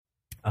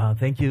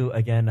Thank you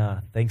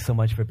again. Thanks so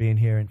much for being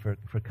here and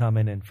for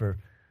coming and for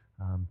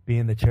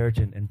being the church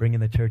and bringing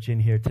the church in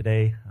here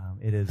today.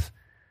 It is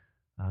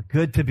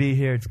good to be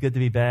here. It's good to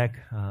be back.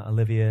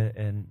 Olivia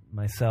and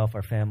myself,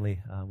 our family,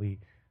 we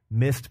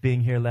missed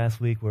being here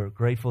last week. We're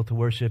grateful to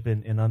worship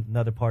in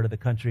another part of the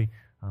country,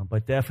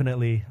 but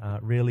definitely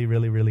really,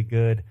 really, really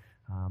good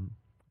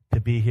to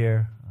be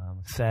here.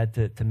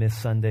 Sad to miss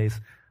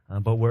Sundays,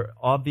 but we're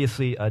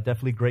obviously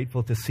definitely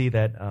grateful to see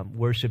that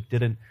worship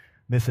didn't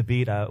miss a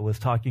beat. I was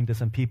talking to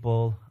some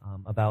people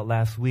about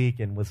last week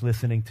and was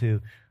listening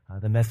to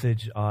the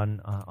message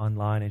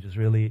online and just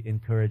really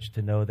encouraged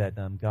to know that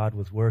God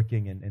was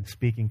working and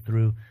speaking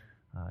through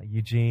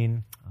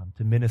Eugene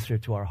to minister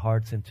to our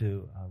hearts and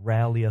to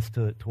rally us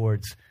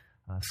towards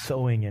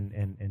sowing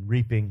and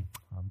reaping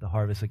the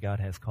harvest that God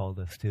has called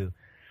us to.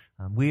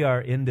 We are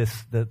in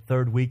the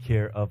third week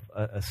here of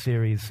a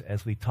series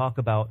as we talk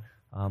about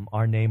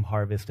our name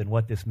Harvest and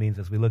what this means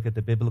as we look at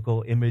the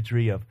biblical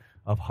imagery of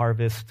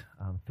harvest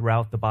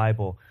throughout the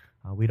Bible.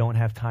 We don't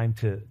have time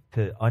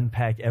to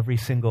unpack every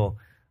single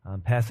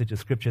passage of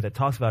Scripture that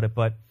talks about it,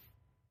 but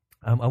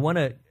I want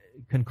to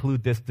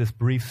conclude this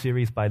brief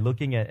series by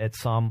looking at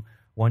Psalm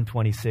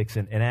 126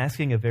 and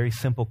asking a very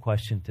simple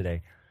question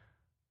today.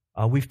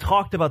 We've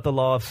talked about the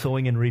law of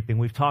sowing and reaping.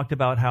 We've talked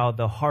about how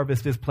the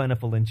harvest is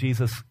plentiful and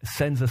Jesus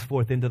sends us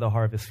forth into the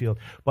harvest field.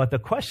 But the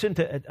question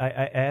I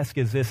ask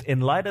is this: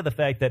 in light of the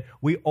fact that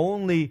we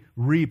only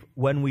reap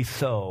when we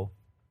sow,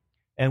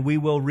 and we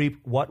will reap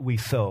what we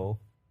sow,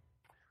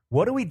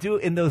 what do we do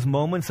in those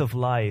moments of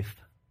life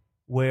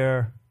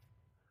where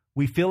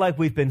we feel like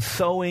we've been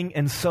sowing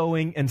and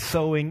sowing and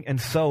sowing and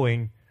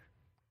sowing,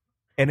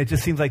 and it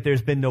just seems like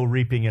there's been no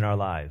reaping in our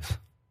lives?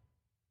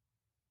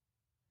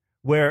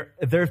 Where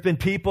there have been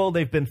people,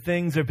 there have been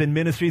things, there have been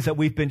ministries that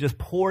we've been just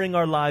pouring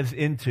our lives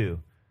into,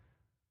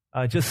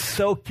 just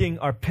soaking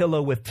our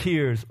pillow with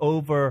tears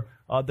over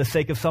the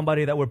sake of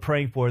somebody that we're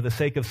praying for, the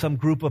sake of some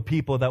group of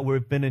people that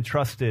we've been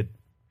entrusted,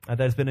 that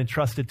has been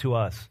entrusted to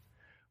us.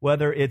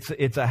 Whether it's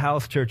a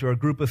house church or a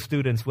group of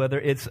students, whether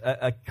it's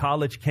a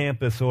college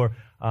campus or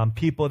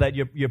people that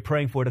you're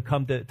praying for to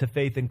come to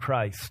faith in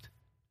Christ.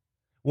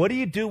 What do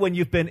you do when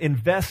you've been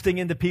investing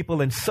into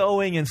people and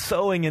sowing and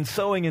sowing and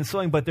sowing and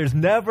sowing, but there's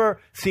never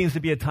seems to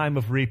be a time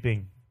of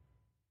reaping?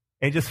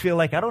 And just feel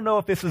like, I don't know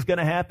if this is going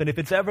to happen, if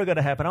it's ever going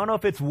to happen. I don't know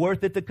if it's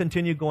worth it to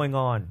continue going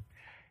on.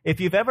 If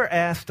you've ever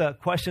asked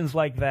questions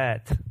like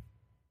that,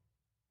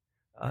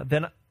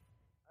 then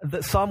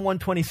the Psalm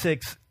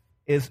 126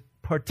 is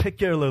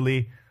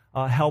particularly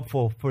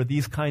helpful for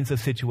these kinds of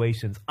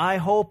situations. I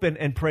hope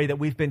and pray that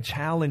we've been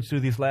challenged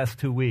through these last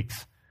 2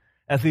 weeks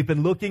as we've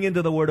been looking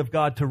into the Word of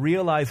God to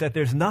realize that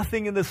there's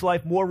nothing in this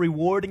life more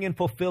rewarding and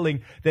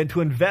fulfilling than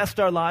to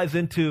invest our lives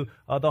into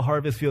the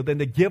harvest field, than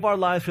to give our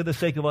lives for the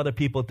sake of other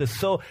people, to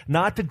sow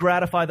not to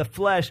gratify the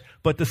flesh,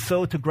 but to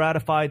sow to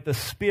gratify the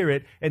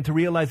Spirit, and to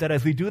realize that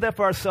as we do that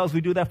for ourselves,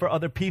 we do that for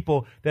other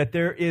people, that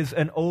there is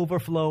an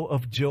overflow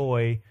of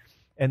joy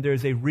and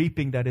there's a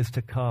reaping that is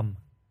to come.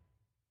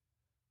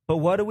 But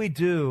what do we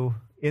do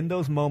in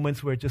those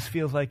moments where it just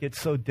feels like it's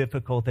so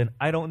difficult, and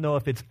I don't know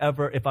if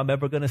I'm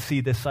ever going to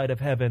see this side of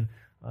heaven,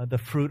 the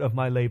fruit of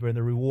my labor and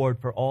the reward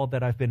for all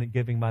that I've been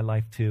giving my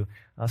life to?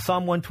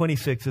 Psalm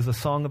 126 is a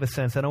song of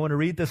ascents, and I want to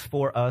read this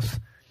for us.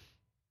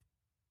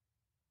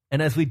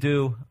 And as we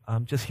do,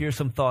 just hear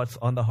some thoughts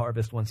on the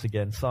harvest once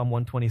again. Psalm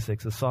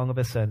 126, a song of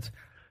ascents.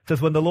 It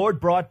says, "When the Lord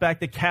brought back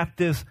the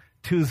captives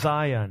to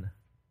Zion,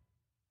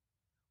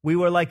 we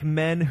were like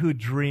men who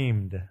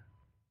dreamed.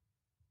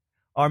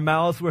 Our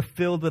mouths were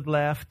filled with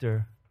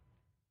laughter,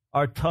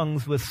 our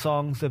tongues with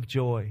songs of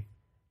joy.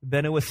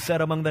 Then it was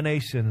said among the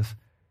nations,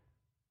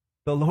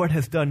 the Lord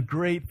has done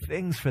great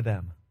things for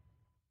them."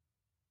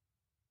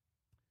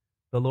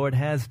 The Lord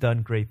has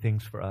done great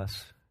things for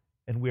us,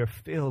 and we are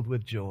filled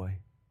with joy.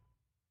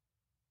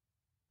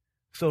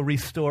 So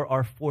restore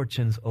our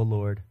fortunes, O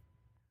Lord,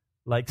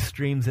 like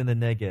streams in the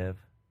Negev.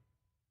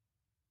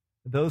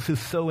 Those who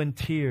sow in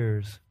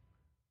tears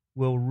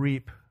will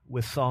reap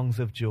with songs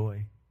of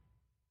joy.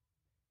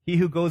 He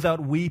who goes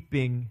out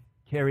weeping,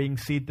 carrying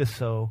seed to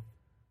sow,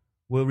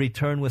 will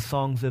return with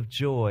songs of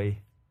joy,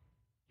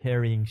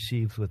 carrying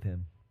sheaves with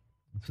him.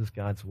 This is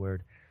God's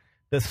word.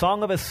 The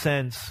Song of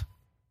Ascents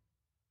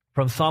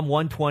from Psalm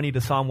 120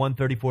 to Psalm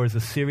 134 is a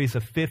series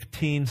of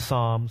 15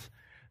 psalms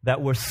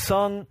that were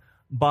sung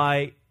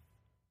by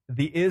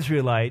the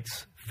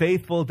Israelites,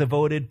 faithful,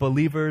 devoted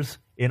believers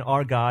in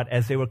our God,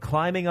 as they were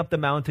climbing up the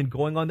mountain,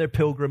 going on their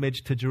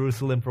pilgrimage to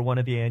Jerusalem for one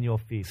of the annual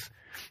feasts.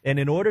 And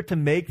in order to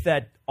make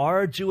that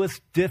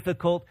arduous,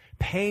 difficult,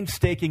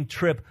 painstaking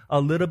trip a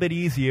little bit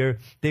easier,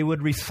 they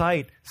would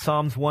recite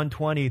Psalms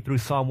 120 through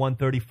Psalm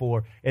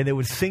 134. And they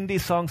would sing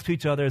these songs to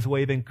each other as a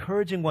way of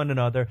encouraging one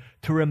another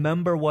to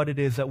remember what it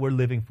is that we're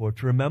living for,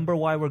 to remember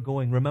why we're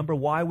going, remember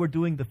why we're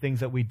doing the things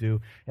that we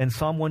do. And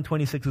Psalm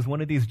 126 is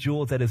one of these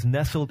jewels that is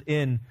nestled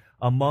in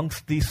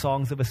amongst these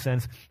songs of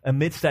ascents.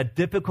 Amidst that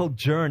difficult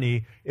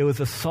journey, it was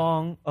a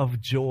song of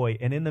joy.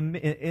 And in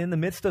the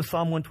midst of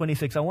Psalm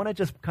 126, I want to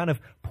just kind of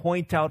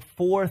point out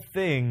four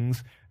things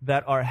things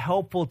that are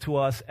helpful to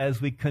us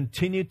as we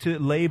continue to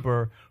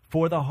labor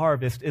for the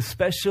harvest,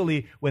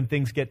 especially when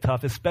things get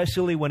tough,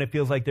 especially when it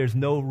feels like there's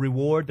no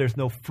reward, there's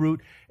no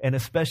fruit, and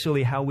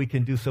especially how we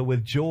can do so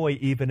with joy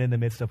even in the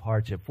midst of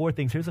hardship. 4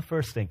 things. Here's the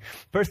first thing.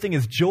 First thing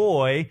is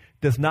joy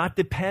is not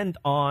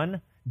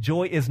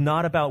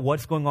about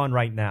what's going on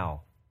right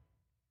now.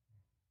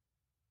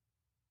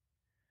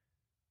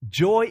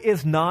 Joy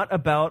is not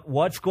about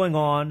what's going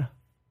on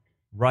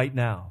right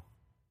now.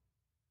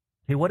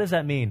 Okay, what does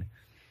that mean?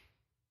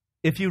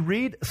 If you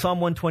read Psalm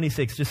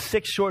 126, just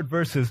 6 short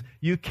verses,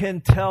 you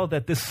can tell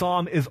that this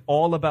psalm is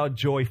all about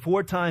joy.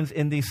 4 times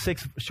in these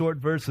 6 short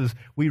verses,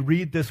 we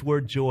read this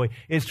word joy.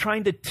 It's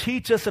trying to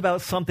teach us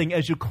about something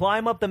as you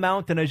climb up the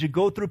mountain, as you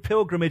go through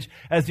pilgrimage,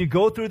 as you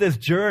go through this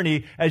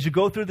journey, as you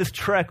go through this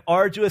trek,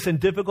 arduous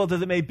and difficult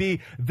as it may be,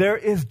 there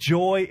is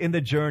joy in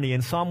the journey.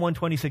 And Psalm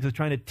 126 is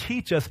trying to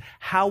teach us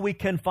how we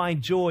can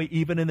find joy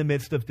even in the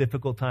midst of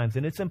difficult times.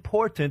 And it's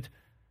important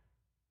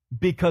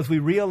because we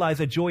realize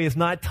that joy is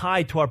not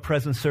tied to our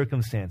present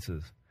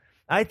circumstances.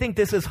 I think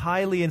this is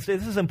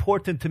this is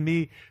important to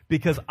me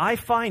because I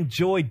find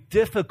joy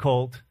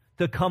difficult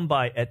to come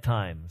by at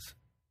times.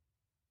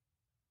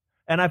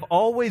 And I've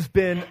always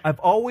been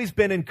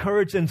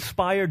encouraged,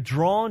 inspired,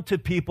 drawn to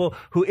people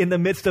who in the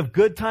midst of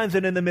good times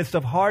and in the midst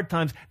of hard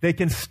times, they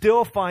can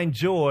still find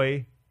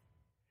joy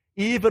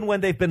even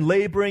when they've been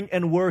laboring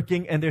and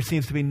working and there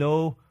seems to be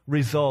no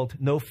result,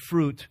 no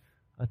fruit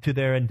to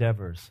their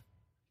endeavors.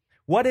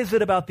 What is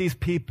it about these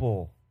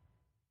people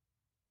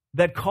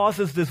that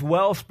causes this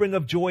wellspring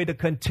of joy to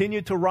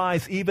continue to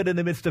rise even in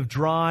the midst of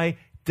dry,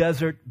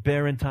 desert,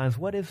 barren times?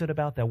 What is it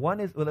about that?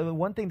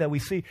 One thing that we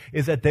see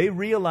is that they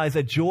realize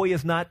that joy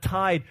is not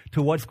tied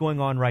to what's going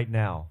on right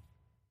now.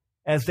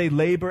 As they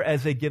labor,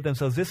 as they give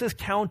themselves. This is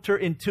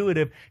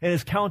counterintuitive and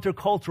is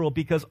countercultural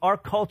because our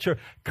culture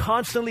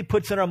constantly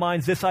puts in our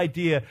minds this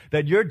idea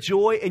that your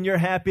joy and your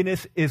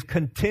happiness is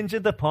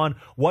contingent upon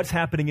what's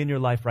happening in your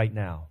life right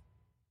now.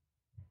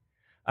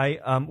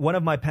 One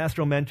of my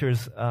pastoral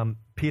mentors,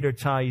 Peter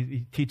Chai,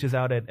 he teaches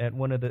out at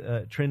one of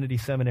the Trinity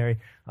Seminary.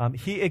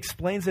 He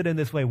explains it in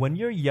this way. When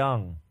you're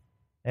young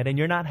and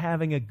you're not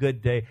having a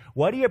good day,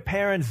 what do your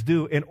parents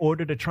do in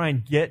order to try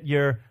and get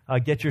your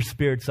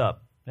spirits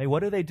up? Hey, what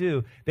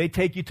do? They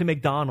take you to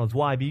McDonald's.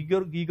 Why?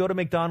 You go to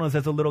McDonald's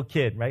as a little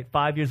kid, right?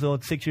 5 years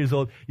old, 6 years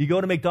old. You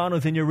go to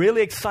McDonald's and you're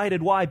really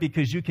excited. Why?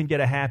 Because you can get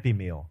a Happy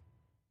Meal.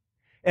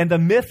 And the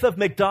myth of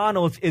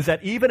McDonald's is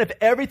that even if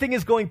everything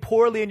is going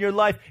poorly in your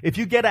life, if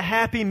you get a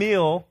Happy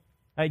Meal,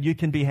 you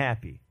can be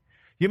happy.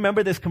 You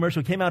remember this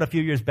commercial? It came out a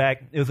few years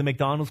back. It was a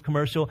McDonald's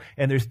commercial,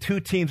 and there's 2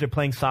 teams that are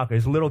playing soccer.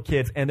 There's little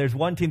kids, and there's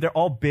one team, they're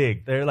all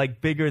big. They're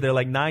like bigger. They're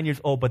like 9 years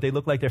old, but they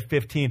look like they're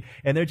 15,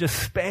 and they're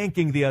just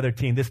spanking the other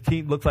team. This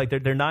team looks like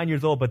they're 9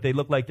 years old, but they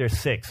look like they're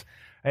 6.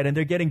 Right? And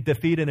they're getting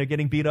defeated, and they're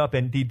getting beat up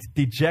and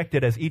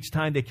dejected as each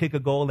time they kick a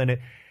goal, and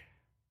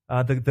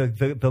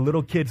the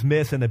little kids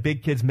miss and the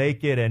big kids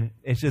make it, and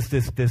it's just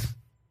this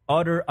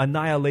utter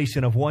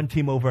annihilation of one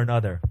team over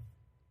another.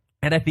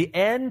 And at the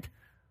end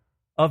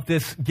of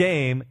this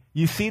game,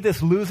 you see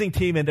this losing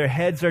team and their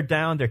heads are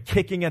down, they're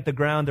kicking at the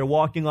ground, they're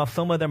walking off,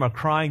 some of them are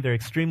crying, they're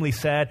extremely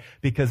sad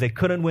because they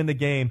couldn't win the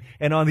game.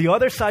 And on the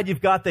other side,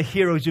 you've got the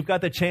heroes, you've got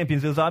the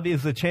champions. It was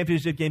obvious a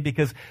championship game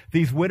because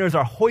these winners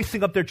are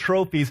hoisting up their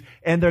trophies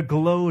and they're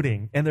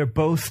gloating and they're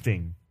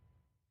boasting.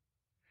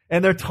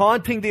 And they're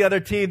taunting the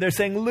other team. They're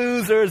saying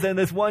losers. And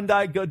this one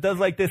guy does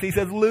like this. He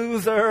says,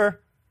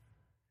 loser.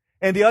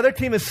 And the other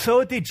team is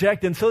so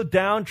dejected and so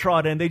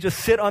downtrodden. They just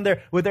sit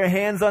with their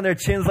hands on their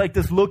chins like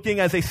this, looking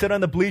as they sit on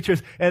the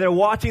bleachers. And they're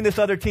watching this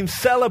other team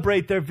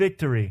celebrate their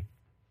victory.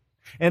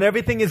 And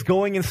everything is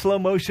going in slow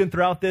motion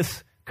throughout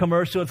this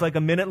commercial. It's like a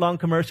 1-minute-long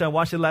commercial. I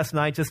watched it last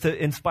night just to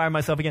inspire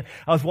myself again.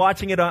 I was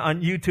watching it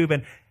on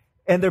YouTube.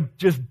 And they're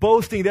just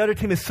boasting. The other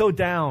team is so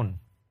down.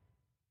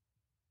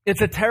 It's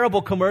a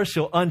terrible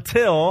commercial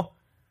until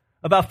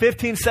about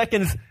 15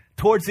 seconds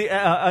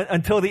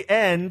until the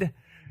end,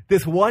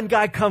 this one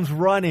guy comes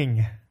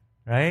running,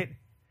 right?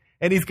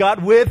 And he's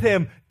got with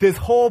him this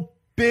whole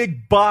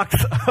big box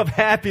of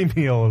Happy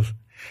Meals.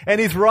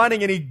 And he's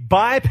running and he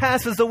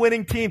bypasses the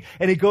winning team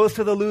and he goes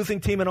to the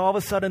losing team, and all of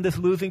a sudden this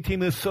losing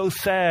team is so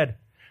sad.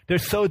 They're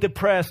so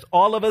depressed.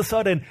 All of a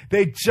sudden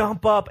they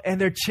jump up and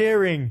they're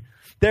cheering.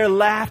 They're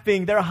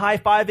laughing, they're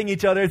high-fiving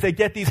each other as they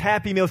get these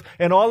Happy Meals.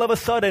 And all of a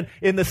sudden,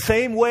 in the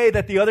same way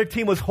that the other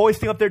team was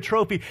hoisting up their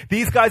trophy,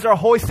 these guys are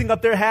hoisting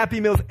up their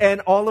Happy Meals. And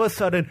all of a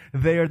sudden,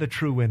 they are the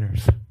true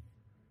winners.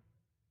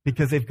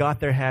 Because they've got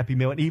their Happy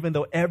Meal. And even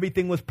though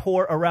everything was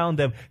poor around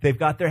them, they've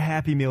got their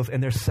Happy Meals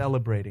and they're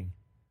celebrating.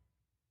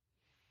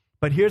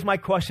 But here's my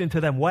question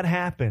to them. What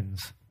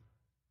happens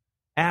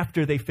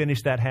after they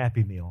finish that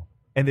Happy Meal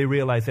and they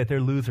realize that they're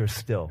losers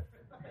still?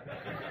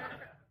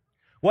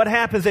 What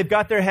happens? They've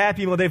got their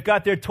Happy Meal, they've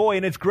got their toy,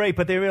 and it's great,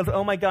 but they realize,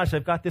 oh my gosh,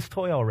 I've got this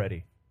toy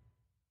already.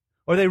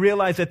 Or they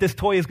realize that this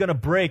toy is going to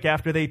break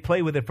after they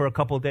play with it for a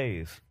couple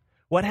days.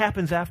 What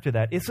happens after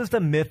that? It's just the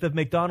myth of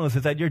McDonald's,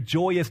 is that your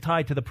joy is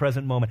tied to the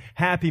present moment.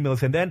 Happy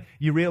Meals. And then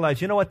you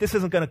realize, you know what, this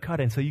isn't going to cut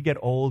it. So you get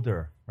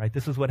older, right?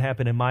 This is what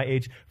happened in my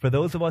age. For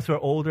those of us who are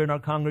older in our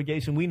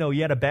congregation, we know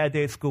you had a bad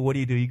day at school. What do?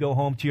 You go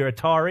home to your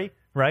Atari,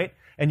 right?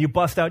 And you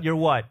bust out your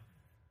what?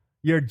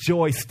 Your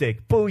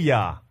joystick.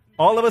 Booyah.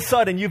 All of a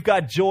sudden, you've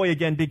got joy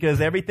again because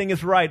everything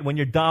is right when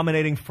you're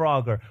dominating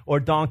Frogger or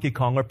Donkey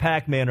Kong or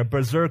Pac-Man or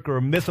Berserker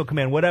or Missile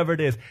Command, whatever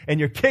it is, and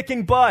you're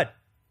kicking butt.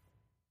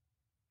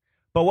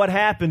 But what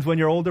happens when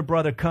your older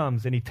brother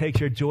comes and he takes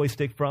your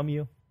joystick from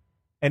you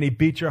and he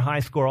beats your high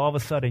score? All of a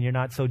sudden, you're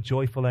not so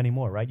joyful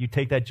anymore, right? You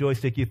take that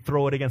joystick, you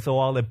throw it against the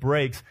wall, it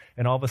breaks,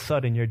 and all of a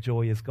sudden, your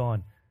joy is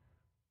gone.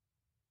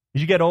 As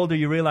you get older,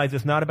 you realize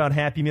it's not about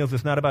Happy Meals,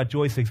 it's not about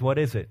joysticks. What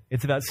is it?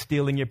 It's about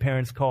stealing your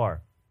parents'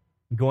 car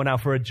and going out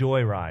for a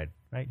joyride,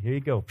 right? Here you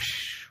go.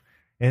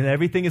 And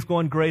everything is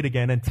going great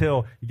again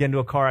until you get into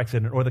a car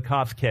accident or the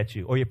cops catch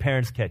you or your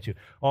parents catch you.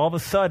 All of a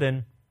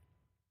sudden,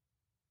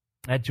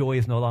 that joy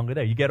is no longer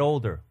there. You get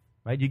older,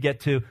 right? You get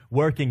to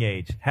working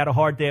age. Had a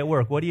hard day at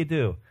work. What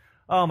do?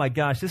 Oh my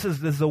gosh, this is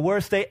the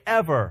worst day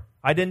ever.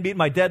 I didn't meet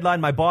my deadline.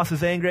 My boss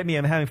is angry at me.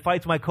 I'm having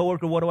fights with my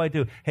coworker. What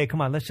do? Hey,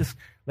 come on,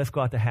 let's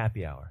go out to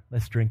happy hour.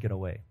 Let's drink it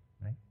away,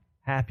 right?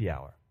 Happy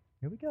hour.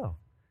 Here we go.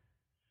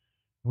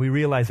 We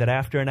realize that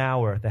after an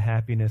hour, the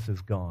happiness is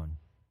gone.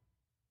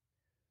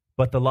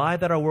 But the lie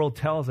that our world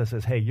tells us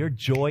is, hey, your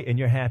joy and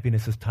your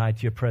happiness is tied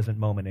to your present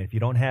moment. And if you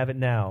don't have it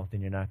now,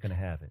 then you're not going to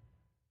have it.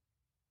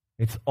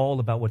 It's all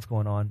about what's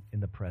going on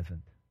in the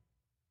present.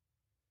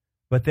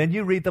 But then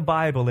you read the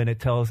Bible and it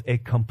tells a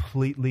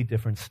completely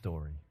different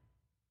story.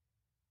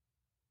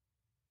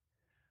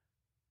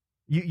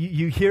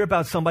 You hear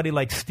about somebody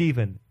like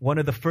Stephen, one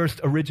of the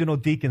first original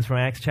deacons from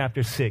Acts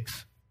chapter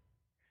 6.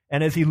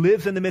 And as he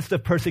lives in the midst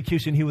of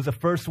persecution, he was the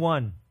first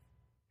one.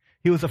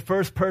 He was the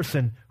first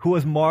person who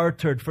was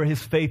martyred for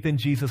his faith in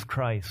Jesus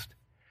Christ.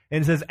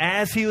 And it says,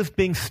 as he was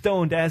being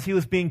stoned, as he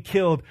was being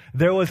killed,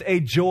 there was a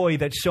joy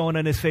that shone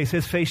on his face.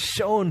 His face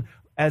shone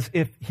as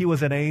if he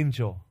was an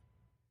angel.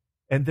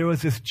 And there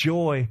was this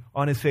joy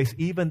on his face,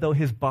 even though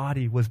his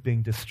body was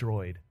being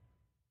destroyed.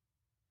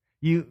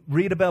 You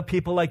read about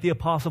people like the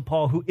Apostle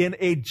Paul, who in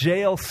a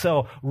jail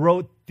cell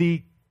wrote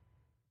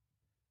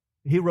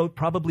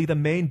probably the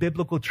main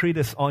biblical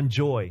treatise on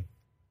joy,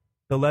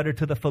 the letter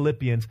to the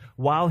Philippians,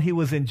 while he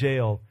was in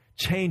jail,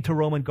 chained to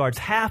Roman guards.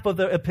 Half of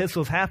the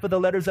epistles, half of the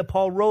letters that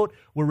Paul wrote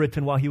were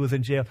written while he was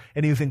in jail.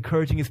 And he was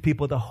encouraging his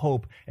people to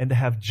hope and to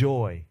have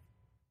joy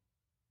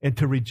and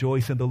to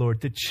rejoice in the Lord,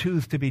 to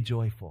choose to be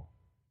joyful.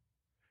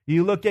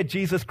 You look at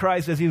Jesus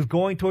Christ as he was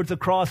going towards the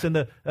cross in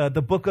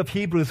the book of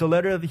Hebrews, the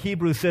letter of the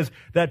Hebrews says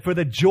that for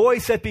the joy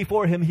set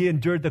before him, he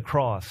endured the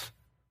cross.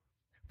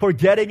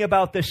 Forgetting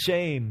about the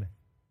shame,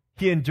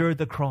 he endured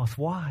the cross.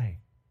 Why?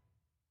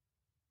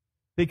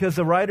 Because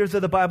the writers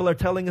of the Bible are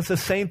telling us the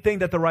same thing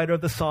that the writer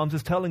of the Psalms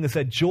is telling us,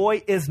 that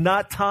joy is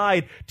not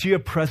tied to your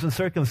present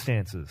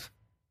circumstances.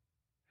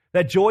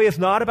 That joy is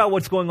not about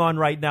what's going on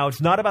right now. It's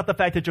not about the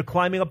fact that you're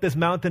climbing up this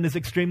mountain is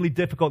extremely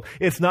difficult.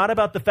 It's not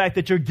about the fact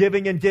that you're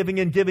giving and giving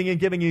and giving and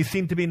giving and you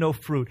seem to be no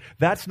fruit.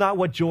 That's not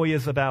what joy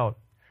is about.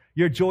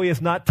 Your joy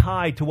is not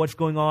tied to what's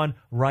going on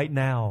right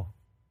now.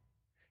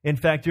 In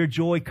fact, your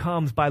joy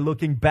comes by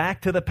looking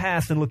back to the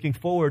past and looking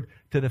forward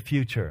to the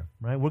future,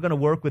 right? We're going to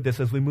work with this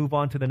as we move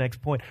on to the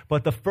next point.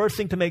 But the first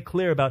thing to make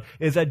clear about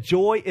is that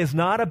joy is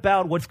not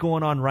about what's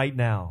going on right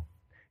now.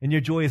 And your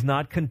joy is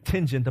not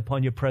contingent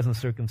upon your present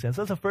circumstance.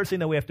 That's the first thing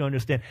that we have to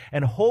understand.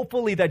 And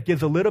hopefully that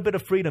gives a little bit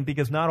of freedom,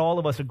 because not all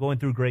of us are going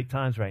through great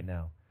times right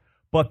now.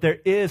 But there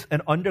is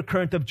an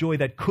undercurrent of joy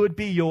that could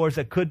be yours,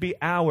 that could be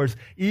ours,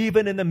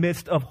 even in the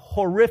midst of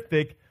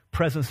horrific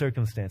present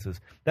circumstances.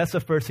 That's the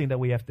first thing that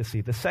we have to see.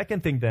 The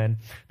second thing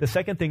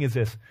is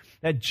this,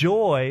 that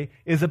joy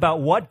is about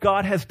what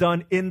God has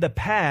done in the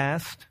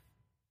past,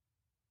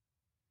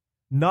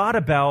 not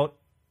about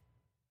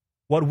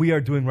what we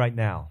are doing right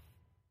now.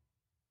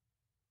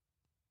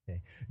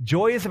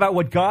 Joy is about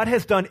what God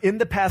has done in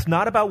the past,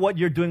 not about what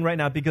you're doing right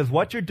now, because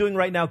what you're doing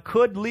right now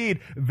could lead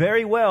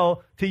very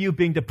well to you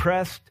being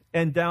depressed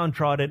and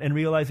downtrodden and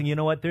realizing, you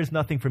know what, there's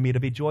nothing for me to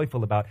be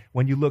joyful about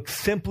when you look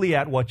simply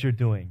at what you're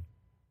doing.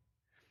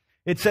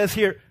 It says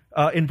here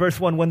in verse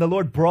 1, when the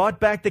Lord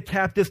brought back the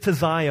captives to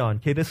Zion,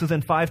 okay, this is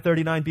in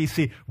 539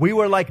 BC, we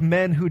were like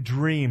men who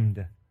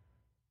dreamed.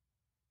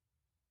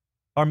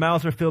 Our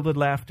mouths were filled with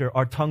laughter,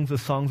 our tongues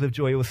with songs of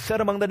joy. It was said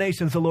among the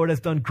nations, the Lord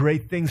has done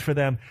great things for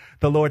them.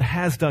 The Lord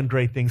has done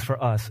great things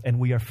for us, and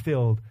we are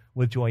filled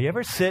with joy. You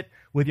ever sit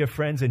with your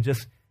friends and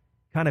just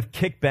kind of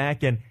kick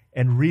back and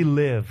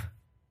relive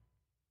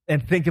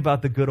and think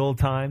about the good old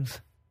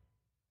times?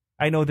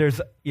 I know there's,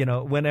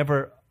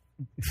 whenever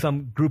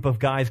some group of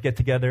guys get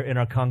together in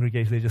our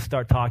congregation, they just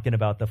start talking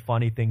about the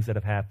funny things that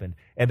have happened.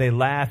 And they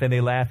laugh and they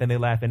laugh and they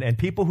laugh. And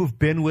people who've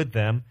been with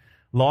them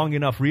long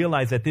enough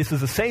realize that this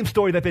is the same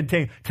story they've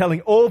been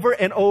telling over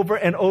and over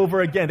and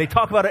over again. They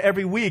talk about it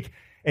every week,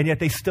 and yet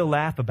they still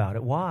laugh about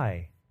it.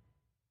 Why?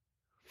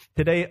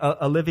 Today,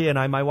 Olivia and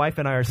I, my wife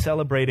and I, are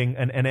celebrating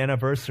an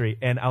anniversary.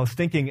 And I've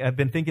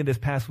been thinking this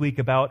past week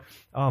about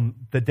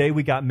the day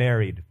we got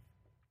married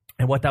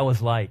and what that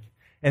was like.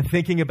 And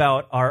thinking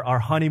about our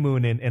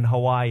honeymoon in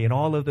Hawaii and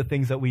all of the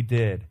things that we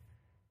did.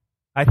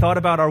 I thought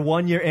about our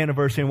 1-year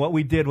anniversary and what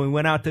we did when we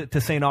went out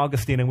to St.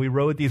 Augustine and we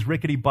rode these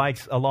rickety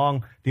bikes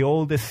along the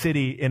oldest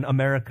city in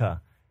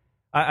America.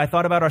 I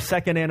thought about our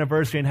 2nd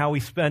anniversary and how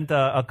we spent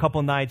a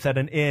couple nights at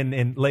an inn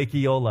in Lake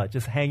Eola,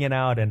 just hanging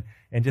out and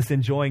just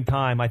enjoying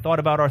time. I thought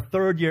about our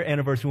 3rd-year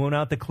anniversary. We went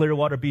out to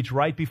Clearwater Beach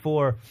right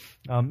before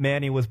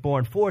Manny was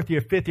born. 4th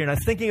year, 5th year. And I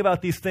was thinking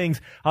about these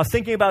things. I was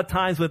thinking about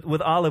times with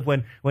Olive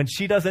when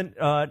she doesn't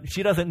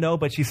know,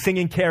 but she's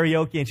singing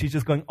karaoke and she's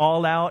just going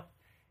all out.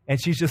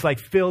 And she's just like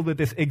filled with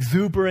this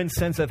exuberant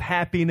sense of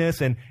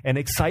happiness and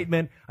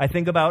excitement. I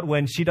think about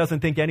when she doesn't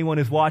think anyone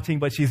is watching,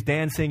 but she's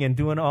dancing and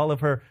doing all of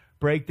her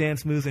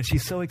breakdance moves, and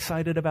she's so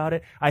excited about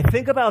it. I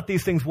think about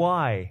these things.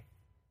 Why?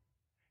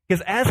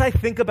 Because as I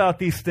think about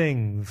these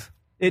things,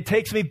 it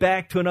takes me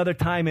back to another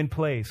time and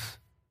place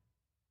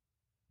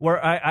where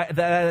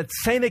that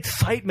same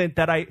excitement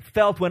that I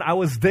felt when I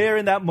was there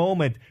in that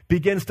moment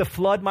begins to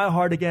flood my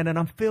heart again, and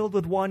I'm filled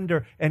with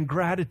wonder and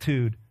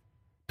gratitude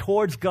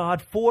towards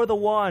God for the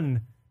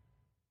one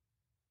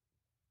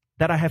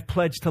that I have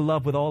pledged to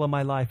love with all of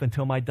my life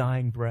until my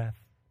dying breath.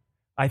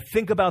 I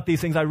think about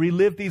these things. I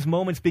relive these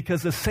moments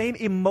because the same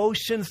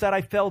emotions that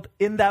I felt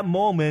in that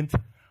moment,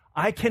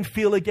 I can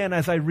feel again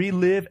as I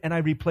relive and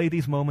I replay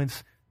these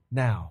moments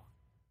now.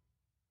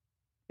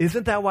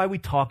 Isn't that why we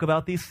talk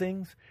about these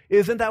things?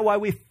 Isn't that why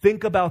we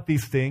think about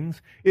these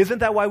things? Isn't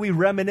that why we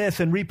reminisce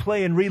and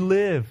replay and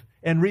relive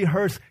and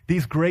rehearse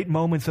these great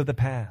moments of the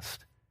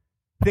past?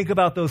 Think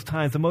about those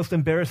times, the most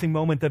embarrassing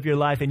moment of your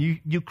life, and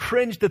you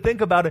cringe to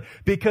think about it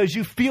because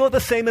you feel the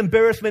same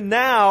embarrassment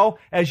now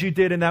as you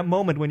did in that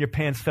moment when your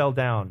pants fell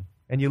down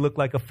and you look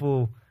like a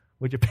fool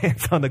with your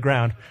pants on the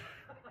ground.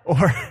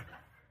 Or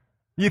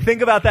you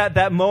think about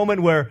that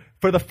moment where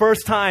for the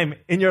first time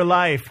in your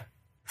life,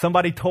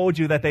 somebody told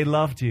you that they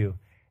loved you,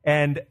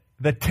 and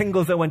the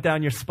tingles that went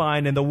down your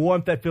spine and the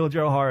warmth that filled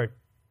your heart.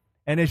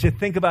 And as you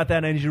think about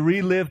that and as you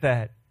relive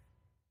that,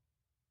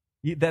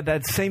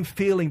 that same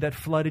feeling that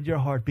flooded your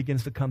heart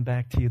begins to come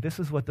back to you. This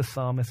is what the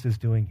psalmist is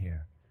doing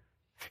here.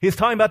 He's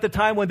talking about the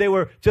time when they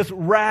were just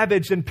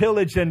ravaged and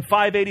pillaged in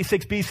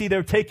 586 BC. They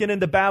were taken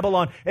into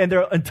Babylon and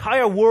their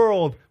entire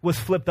world was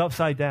flipped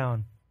upside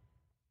down.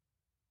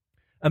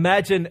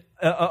 Imagine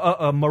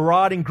a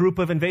marauding group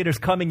of invaders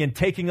coming and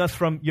taking us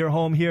from your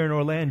home here in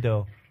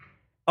Orlando,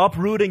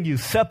 uprooting you,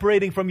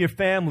 separating from your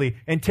family,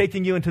 and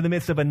taking you into the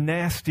midst of a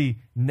nasty,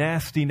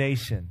 nasty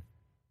nation.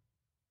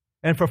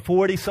 And for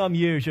 40-some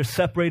years, you're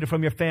separated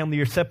from your family,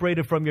 you're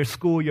separated from your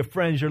school, your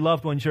friends, your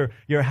loved ones,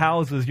 your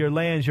houses, your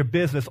lands, your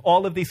business,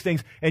 all of these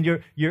things, and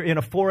you're in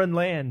a foreign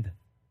land,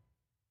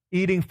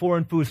 eating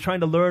foreign foods,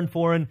 trying to learn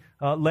foreign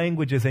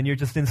languages, and you're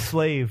just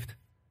enslaved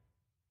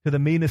to the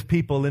meanest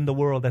people in the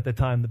world at the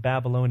time, the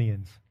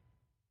Babylonians.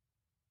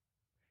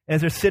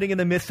 As they're sitting in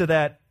the midst of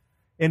that,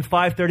 in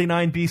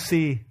 539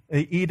 BC,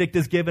 an edict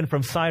is given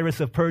from Cyrus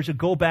of Persia,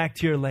 go back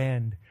to your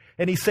land.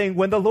 And he's saying,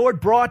 when the Lord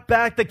brought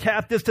back the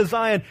captives to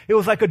Zion, it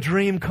was like a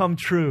dream come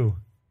true.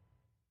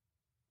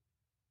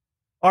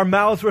 Our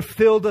mouths were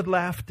filled with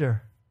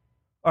laughter,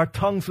 our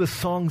tongues with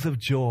songs of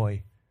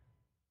joy.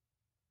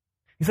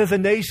 He says, the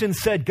nation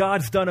said,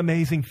 God's done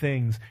amazing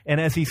things.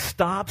 And as he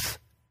stops,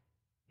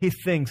 he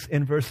thinks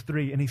in verse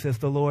 3, and he says,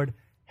 the Lord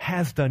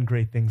has done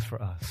great things for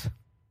us.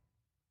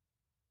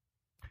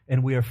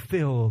 And we are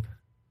filled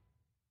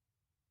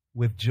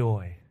with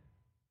joy.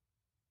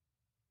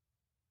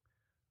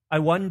 I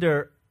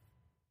wonder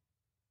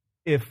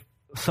if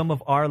some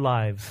of our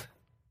lives,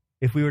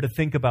 if we were to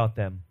think about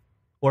them,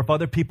 or if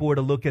other people were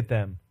to look at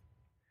them,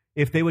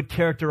 if they would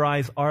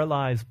characterize our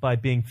lives by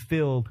being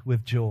filled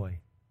with joy.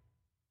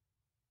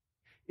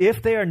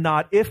 If they are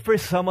not, if for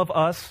some of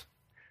us,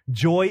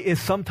 joy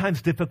is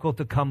sometimes difficult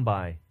to come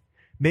by,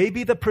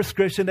 maybe the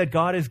prescription that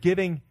God is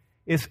giving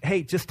is,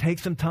 hey, just take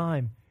some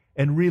time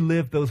and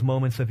relive those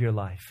moments of your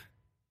life.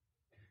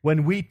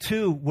 When we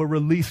too were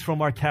released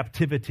from our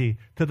captivity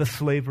to the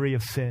slavery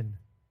of sin.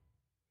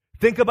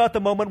 Think about the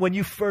moment when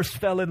you first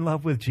fell in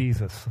love with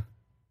Jesus.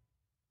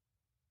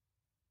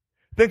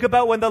 Think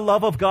about when the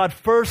love of God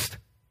first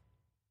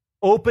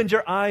opened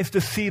your eyes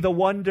to see the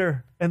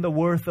wonder and the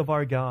worth of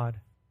our God.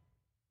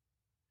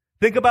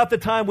 Think about the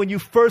time when you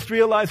first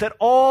realized that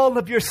all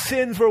of your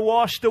sins were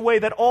washed away,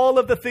 that all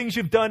of the things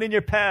you've done in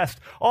your past,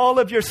 all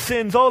of your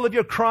sins, all of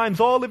your crimes,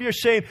 all of your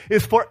shame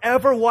is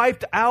forever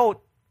wiped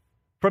out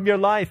from your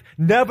life,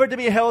 never to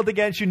be held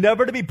against you,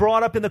 never to be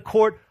brought up in the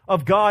court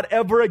of God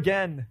ever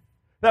again.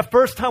 That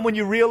first time when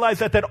you realize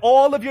that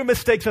all of your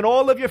mistakes and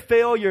all of your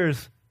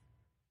failures,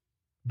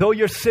 though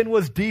your sin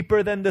was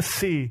deeper than the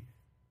sea,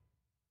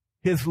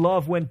 His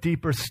love went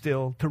deeper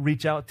still to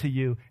reach out to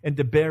you and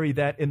to bury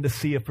that in the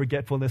sea of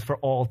forgetfulness for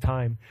all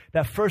time.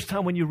 That first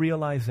time when you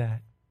realize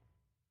that.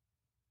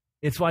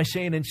 It's why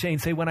Shane and Shane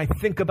say, when I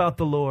think about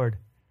the Lord,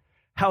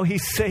 how He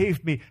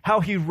saved me, how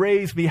He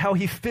raised me, how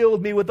He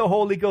filled me with the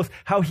Holy Ghost,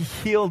 how He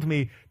healed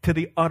me to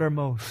the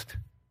uttermost.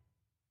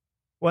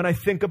 When I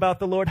think about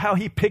the Lord, how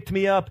He picked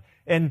me up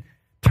and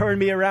turned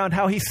me around,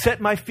 how He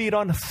set my feet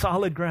on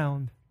solid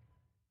ground,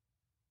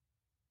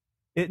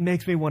 it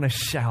makes me want to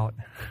shout,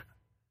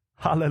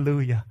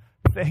 hallelujah.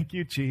 Thank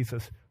you,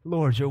 Jesus.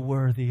 Lord, you're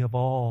worthy of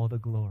all the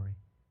glory.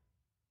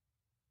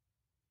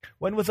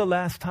 When was the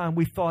last time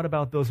we thought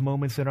about those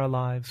moments in our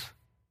lives?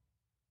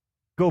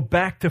 Go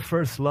back to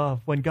first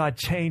love, when God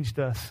changed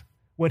us,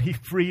 when He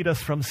freed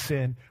us from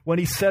sin, when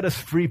He set us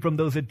free from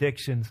those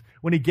addictions,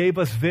 when He gave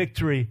us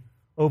victory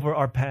over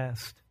our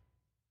past.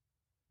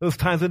 Those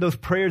times when those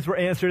prayers were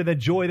answered and the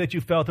joy that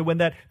you felt, or when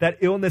that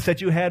illness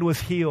that you had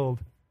was healed.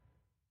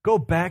 Go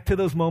back to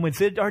those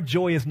moments. Our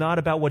joy is not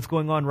about what's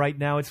going on right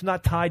now. It's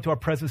not tied to our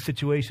present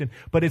situation,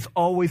 but it's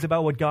always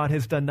about what God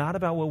has done, not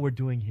about what we're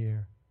doing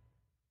here.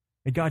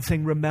 And God's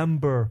saying,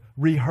 remember,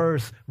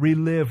 rehearse,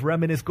 relive,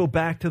 reminisce, go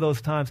back to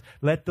those times.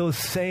 Let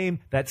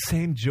that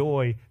same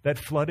joy that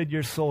flooded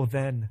your soul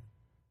then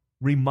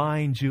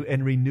remind you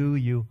and renew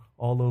you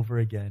all over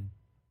again.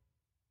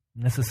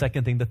 And that's the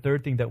second thing. The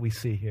third thing that we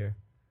see here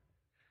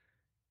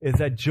is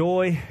that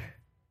joy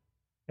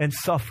and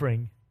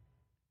suffering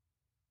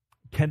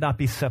cannot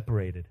be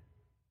separated.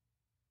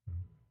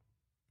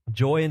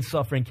 Joy and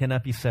suffering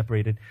cannot be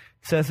separated.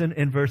 It says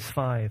in verse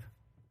 5,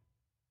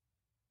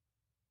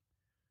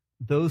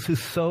 those who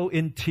sow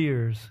in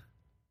tears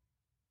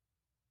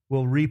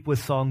will reap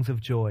with songs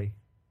of joy.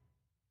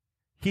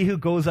 He who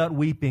goes out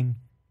weeping,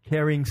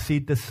 carrying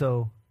seed to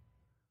sow,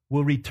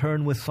 will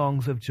return with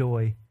songs of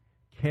joy,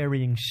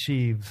 carrying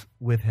sheaves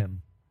with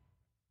him.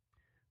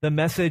 The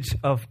message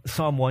of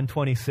Psalm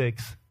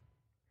 126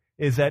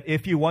 is that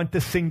if you want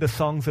to sing the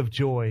songs of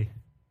joy,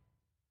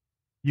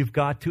 you've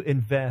got to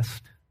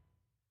invest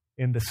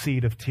in the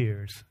seed of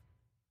tears.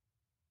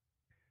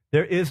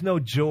 There is no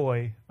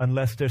joy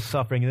unless there's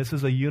suffering. And this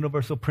is a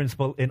universal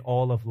principle in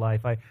all of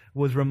life. I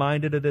was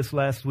reminded of this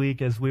last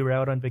week as we were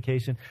out on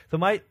vacation. So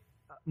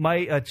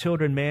my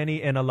children,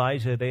 Manny and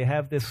Elijah, they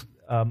have this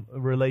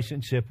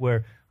relationship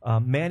where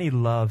Manny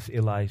loves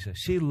Elijah.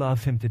 She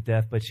loves him to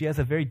death, but she has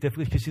a very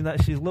difficult, because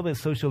she's a little bit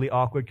socially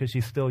awkward because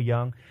she's still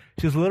young.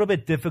 She has a little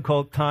bit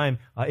difficult time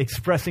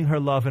expressing her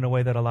love in a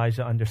way that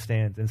Elijah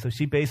understands. And so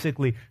she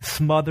basically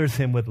smothers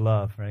him with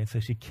love, right? So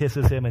she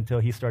kisses him until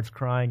he starts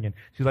crying, and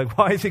she's like,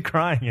 why is he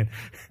crying? And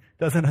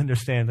doesn't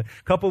understand. A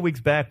couple of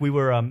weeks back, we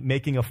were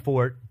making a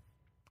fort.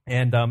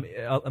 And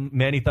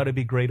Manny thought it'd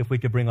be great if we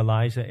could bring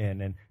Elijah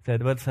in, and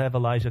said, let's have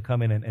Elijah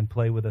come in and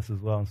play with us as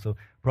well. And so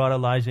brought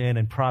Elijah in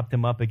and propped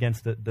him up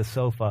against the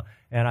sofa.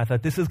 And I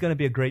thought, this is going to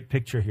be a great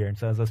picture here. And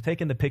so as I was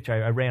taking the picture,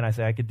 I ran. I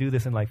said, I could do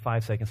this in like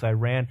 5 seconds. So I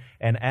ran.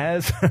 And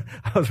as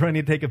I was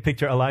running to take a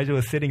picture, Elijah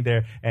was sitting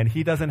there, and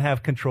he doesn't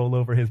have control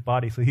over his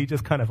body. So he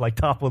just kind of like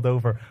toppled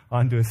over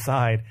onto his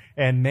side.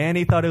 And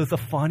Manny thought it was the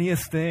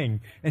funniest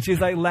thing. And she's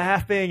like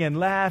laughing and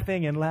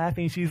laughing and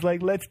laughing. She's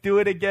like, let's do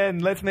it again.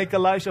 Let's make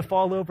Elijah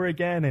fall over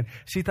again. And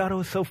she thought it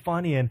was so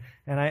funny. And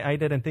I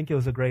didn't think it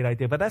was a great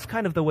idea. But that's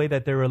kind of the way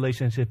that their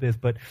relationship is.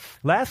 But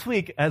last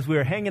week, as we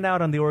were hanging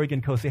out on the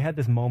Oregon coast, they had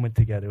this moment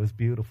together. It was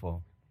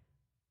beautiful.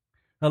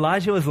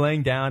 Elijah was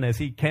laying down, as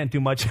he can't do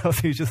much else.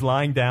 He was just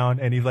lying down,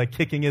 and he's like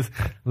kicking his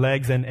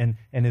legs and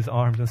his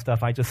arms and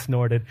stuff. I just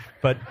snorted.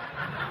 But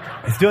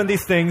he's doing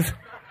these things.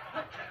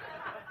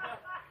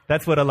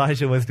 That's what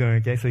Elijah was doing,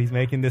 okay? So he's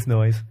making this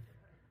noise.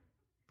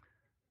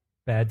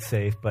 Bad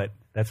save, but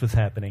that's what's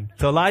happening.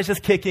 So Elijah's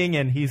kicking,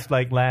 and he's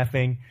like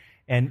laughing.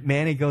 And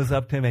Manny goes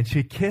up to him, and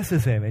she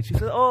kisses him. And she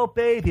says, oh,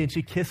 baby. And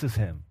she kisses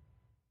him.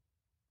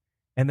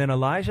 And then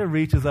Elijah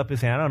reaches up his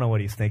hand. I don't know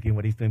what he's thinking,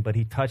 what he's doing, but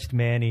he touched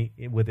Manny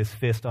with his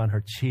fist on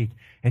her cheek.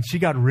 And she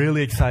got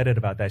really excited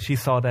about that. She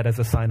saw that as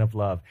a sign of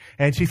love.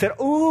 And she said,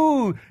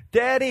 ooh,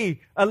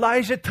 Daddy,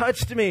 Elijah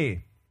touched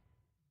me.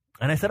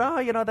 And I said,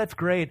 oh, that's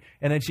great.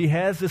 And then she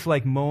has this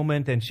like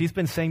moment, and she's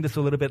been saying this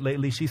a little bit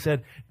lately. She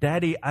said,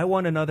 Daddy, I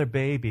want another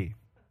baby.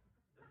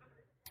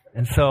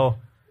 And so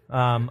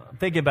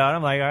thinking about it,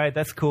 I'm like, all right,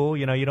 that's cool.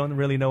 You don't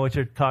really know what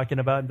you're talking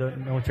about,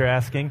 don't know what you're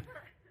asking.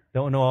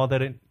 Don't know all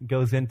that it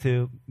goes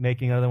into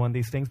making another one of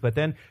these things. But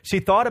then she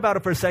thought about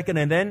it for a second,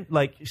 and then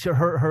like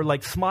her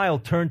like smile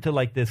turned to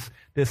like this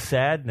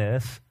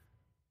sadness.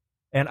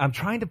 And I'm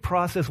trying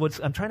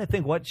to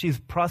think what she's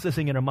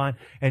processing in her mind.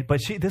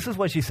 But this is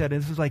what she said,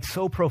 and this is like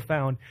so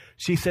profound.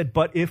 She said,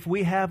 but if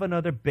we have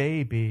another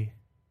baby,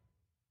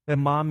 then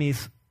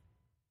mommy's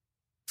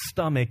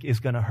stomach is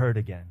going to hurt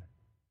again.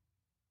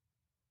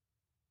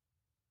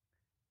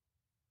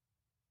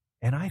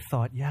 And I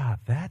thought, yeah,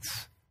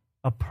 that's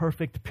a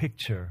perfect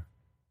picture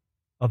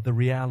of the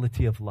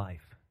reality of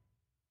life.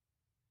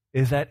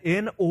 Is that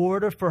in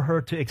order for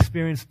her to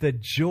experience the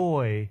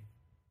joy,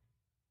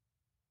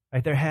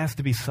 right, there has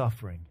to be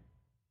suffering.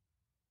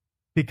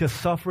 Because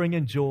suffering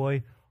and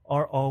joy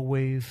are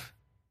always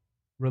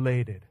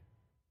related.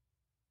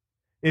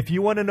 If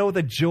you want to know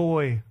the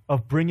joy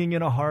of bringing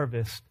in a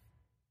harvest,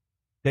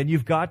 then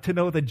you've got to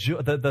know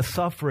the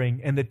suffering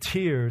and the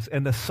tears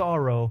and the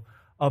sorrow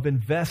of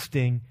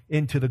investing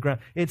into the ground.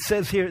 It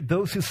says here,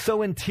 those who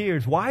sow in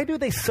tears. Why do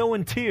they sow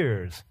in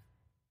tears?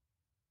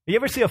 You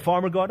ever see a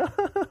farmer going,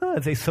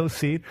 as they sow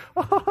seed?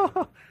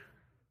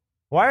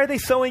 Why are they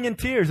sowing in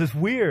tears? It's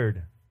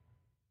weird.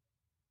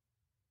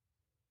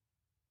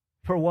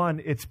 For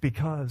one, it's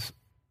because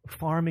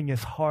farming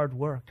is hard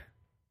work.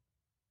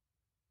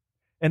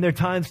 And there are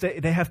times they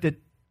have to,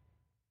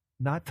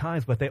 not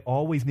times, but they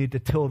always need to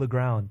till the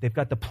ground. They've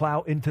got to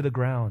plow into the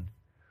ground.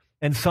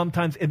 And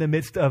sometimes in the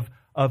midst of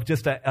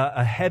just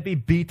a heavy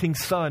beating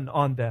sun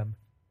on them.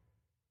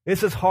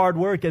 This is hard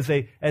work as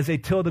they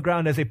till the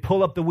ground, as they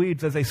pull up the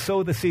weeds, as they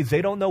sow the seeds.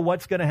 They don't know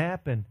what's going to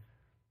happen.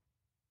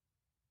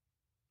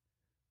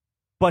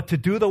 But to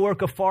do the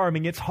work of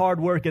farming, it's hard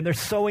work, and they're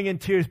sowing in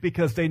tears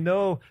because they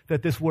know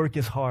that this work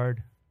is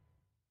hard.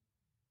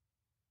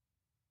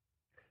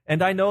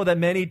 And I know that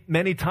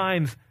many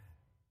times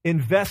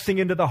investing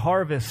into the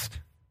harvest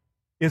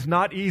is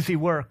not easy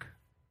work.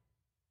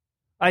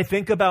 I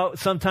think about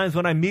sometimes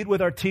when I meet with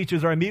our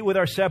teachers, or I meet with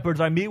our shepherds,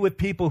 I meet with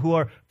people who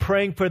are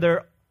praying for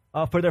their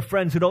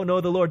friends who don't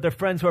know the Lord, their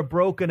friends who are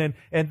broken,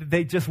 and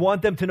they just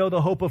want them to know the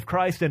hope of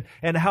Christ.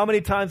 And how many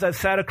times I've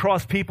sat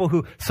across people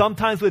who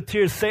sometimes with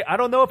tears say, I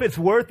don't know if it's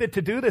worth it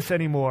to do this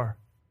anymore.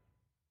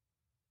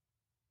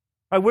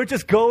 We're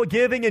just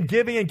giving and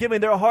giving and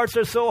giving. Their hearts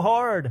are so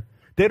hard.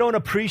 They don't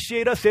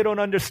appreciate us. They don't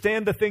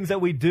understand the things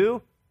that we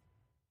do.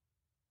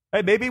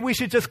 Hey, maybe we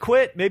should just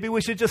quit. Maybe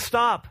we should just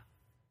stop.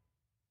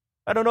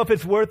 I don't know if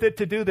it's worth it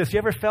to do this. You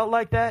ever felt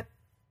like that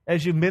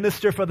as you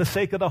minister for the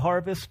sake of the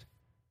harvest?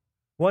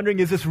 Wondering,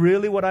 is this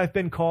really what I've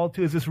been called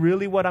to? Is this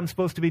really what I'm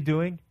supposed to be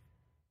doing?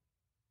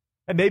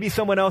 And maybe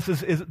someone else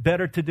is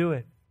better to do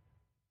it.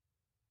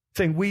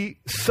 Saying we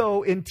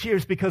sow in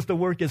tears because the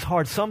work is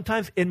hard.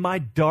 Sometimes in my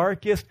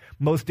darkest,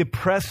 most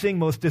depressing,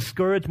 most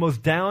discouraged,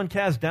 most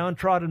downcast,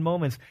 downtrodden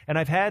moments, and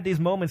I've had these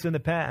moments in the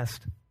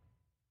past,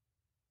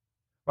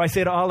 where I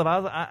say to Olive,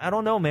 I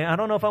don't know, man. I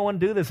don't know if I want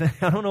to do this.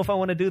 I don't know if I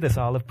want to do this,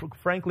 Olive.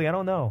 Frankly, I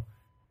don't know.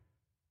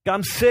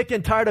 I'm sick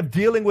and tired of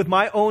dealing with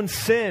my own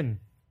sin.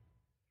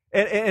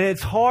 And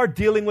it's hard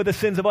dealing with the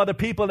sins of other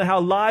people and how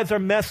lives are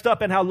messed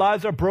up and how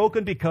lives are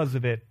broken because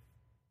of it.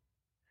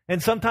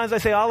 And sometimes I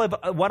say, Olive,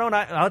 why don't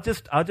I'll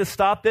just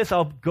stop this.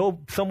 I'll go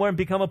somewhere and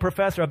become a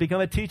professor. I'll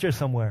become a teacher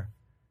somewhere.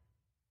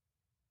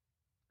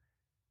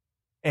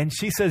 And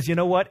she says, you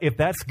know what? If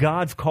that's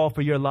God's call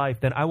for your life,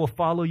 then I will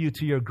follow you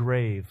to your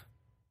grave.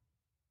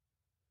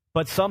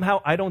 But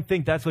somehow I don't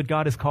think that's what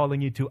God is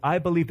calling you to. I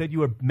believe that you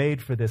were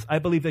made for this. I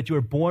believe that you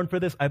were born for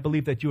this. I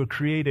believe that you were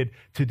created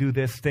to do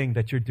this thing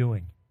that you're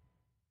doing.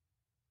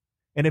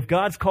 And if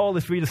God's call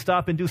is for you to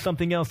stop and do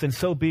something else, then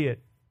so be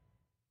it.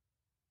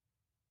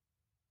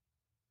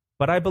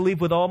 But I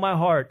believe with all my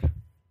heart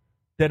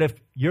that if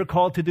you're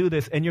called to do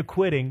this and you're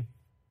quitting,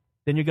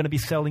 then you're going to be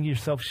selling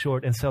yourself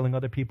short and selling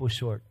other people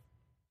short.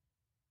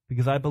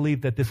 Because I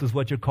believe that this is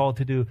what you're called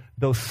to do.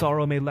 Though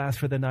sorrow may last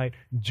for the night,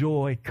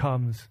 joy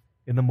comes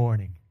in the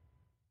morning.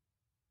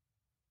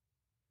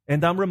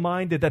 And I'm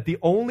reminded that the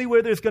only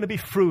way there's going to be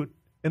fruit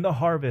in the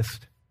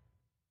harvest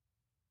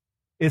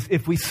is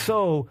if we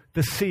sow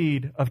the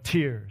seed of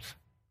tears.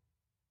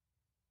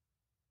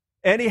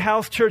 Any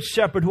house church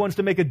shepherd who wants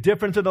to make a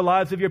difference in the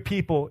lives of your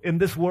people in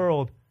this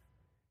world,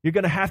 you're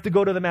going to have to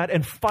go to the mat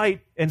and fight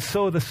and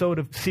sow the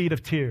seed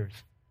of tears.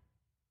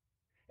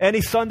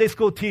 Any Sunday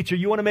school teacher,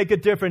 you want to make a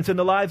difference in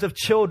the lives of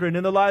children,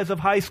 in the lives of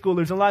high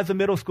schoolers, in the lives of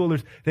middle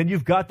schoolers, then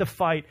you've got to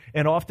fight,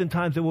 and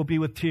oftentimes it will be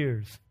with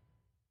tears.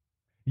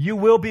 You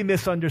will be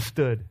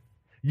misunderstood.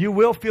 You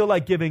will feel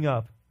like giving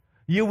up.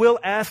 You will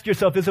ask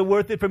yourself, is it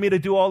worth it for me to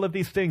do all of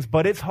these things?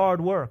 But it's hard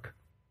work.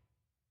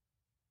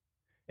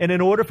 And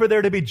in order for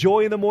there to be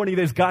joy in the morning,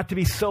 there's got to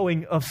be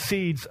sowing of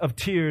seeds of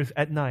tears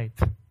at night.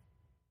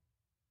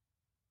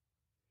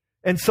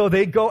 And so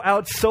they go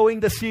out sowing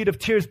the seed of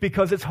tears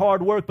because it's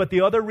hard work. But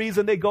the other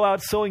reason they go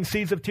out sowing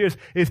seeds of tears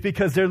is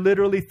because they're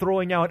literally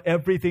throwing out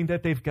everything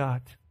that they've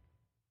got.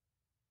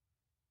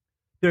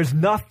 There's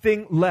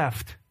nothing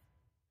left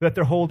that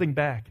they're holding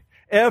back.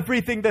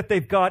 Everything that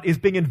they've got is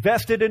being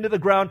invested into the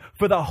ground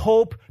for the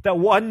hope that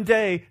one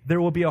day there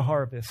will be a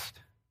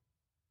harvest.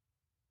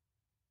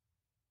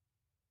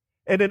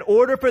 And in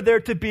order for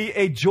there to be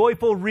a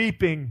joyful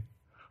reaping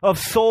of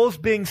souls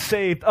being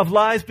saved, of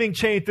lives being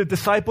changed, of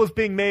disciples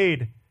being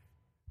made,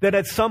 that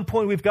at some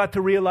point we've got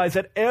to realize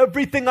that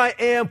everything I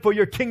am for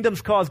your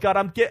kingdom's cause, God,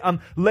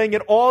 I'm laying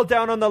it all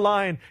down on the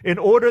line in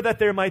order that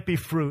there might be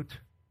fruit.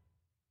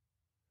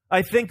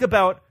 I think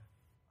about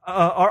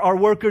our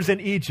workers in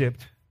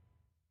Egypt.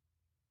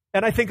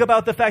 And I think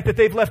about the fact that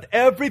they've left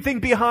everything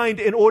behind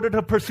in order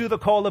to pursue the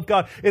call of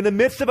God in the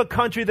midst of a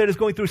country that is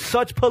going through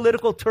such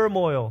political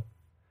turmoil,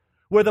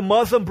 where the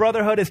Muslim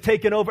Brotherhood has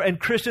taken over and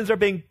Christians are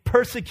being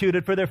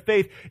persecuted for their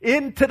faith.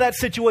 Into that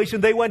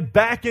situation, they went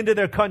back into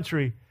their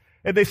country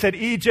and they said,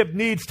 Egypt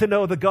needs to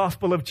know the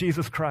gospel of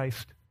Jesus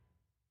Christ.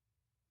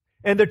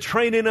 And they're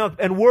training up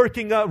and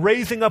working up,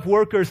 raising up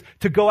workers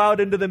to go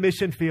out into the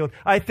mission field.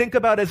 I think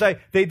about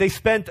they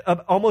spent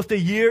almost a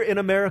year in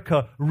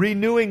America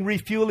renewing,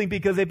 refueling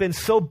because they've been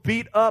so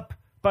beat up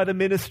by the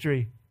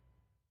ministry.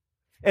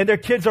 And their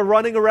kids are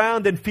running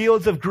around in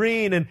fields of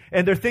green,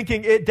 and they're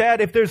thinking,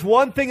 Dad, if there's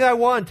one thing I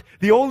want,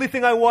 the only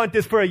thing I want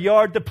is for a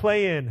yard to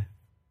play in.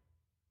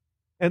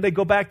 And they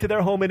go back to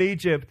their home in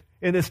Egypt.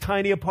 In this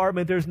tiny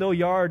apartment, there's no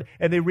yard.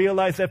 And they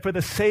realize that for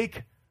the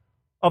sake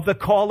of the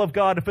call of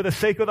God and for the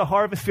sake of the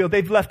harvest field,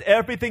 they've left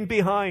everything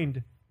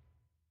behind.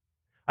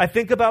 I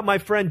think about my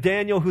friend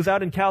Daniel, who's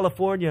out in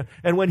California,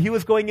 and when he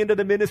was going into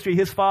the ministry,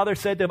 his father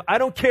said to him, I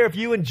don't care if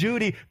you and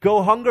Judy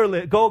go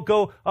hungry.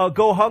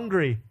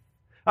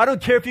 I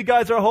don't care if you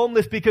guys are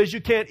homeless because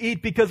you can't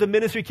eat because the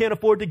ministry can't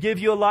afford to give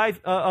you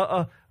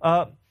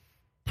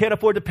can't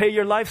afford to pay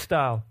your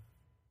lifestyle.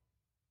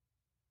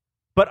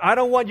 But I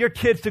don't want your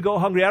kids to go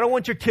hungry. I don't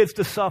want your kids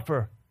to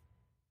suffer.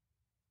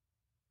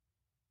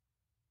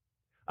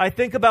 I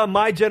think about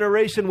my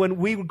generation when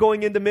we were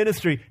going into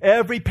ministry.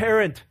 Every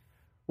parent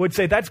would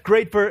say, that's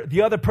great for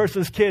the other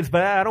person's kids,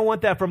 but I don't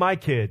want that for my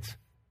kids.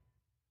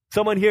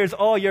 Someone hears,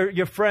 oh,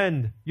 your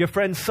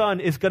friend's son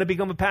is going to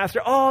become a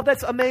pastor. Oh,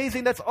 that's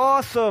amazing. That's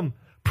awesome.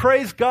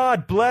 Praise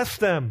God. Bless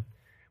them.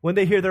 When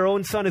they hear their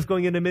own son is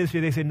going into ministry,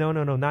 they say, no,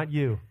 not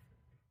you.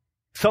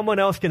 Someone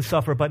else can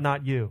suffer, but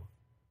not you.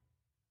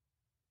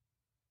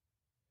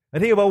 I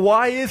think about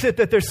why is it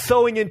that they're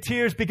sowing in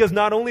tears? Because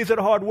not only is it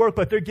hard work,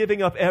 but they're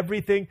giving up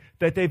everything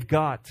that they've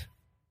got.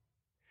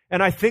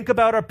 And I think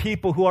about our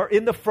people who are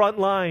in the front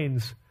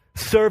lines,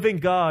 serving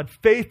God,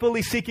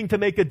 faithfully seeking to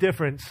make a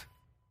difference,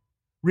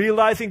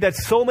 realizing that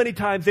so many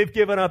times they've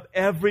given up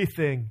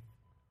everything.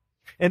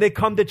 And they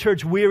come to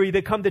church weary.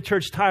 They come to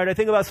church tired. I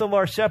think about some of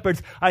our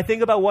shepherds. I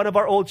think about one of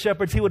our old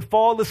shepherds. He would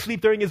fall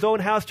asleep during his own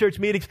house church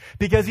meetings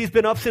because he's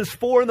been up since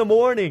 4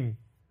 a.m,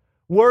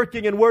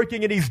 working,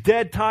 and he's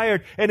dead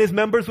tired. And his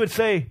members would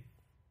say,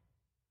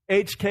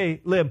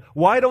 HK Lim,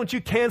 why don't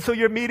you cancel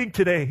your meeting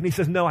today? And he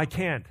says, no, I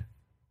can't.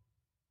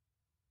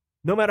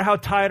 No matter how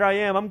tired I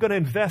am, I'm going to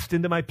invest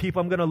into my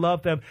people. I'm going to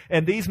love them.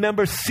 And these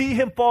members see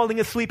him falling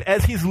asleep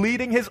as he's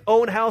leading his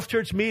own house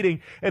church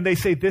meeting. And they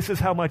say, this is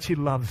how much he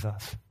loves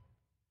us.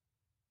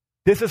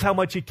 This is how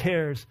much he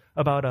cares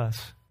about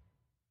us.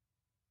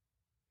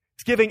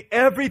 He's giving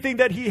everything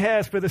that he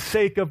has for the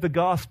sake of the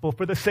gospel,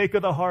 for the sake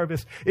of the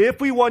harvest. If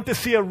we want to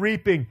see a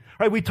reaping,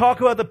 right? We talk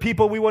about the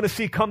people we want to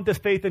see come to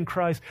faith in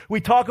Christ. We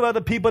talk about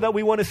the people that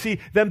we want to see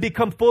them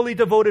become fully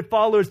devoted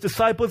followers,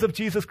 disciples of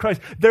Jesus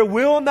Christ. There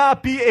will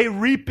not be a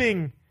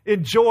reaping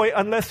in joy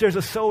unless there's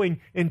a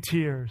sowing in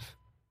tears.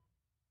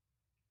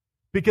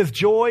 Because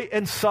joy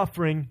and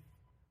suffering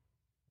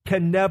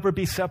can never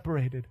be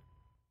separated.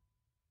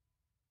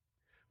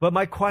 But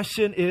my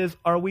question is,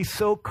 are we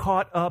so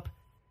caught up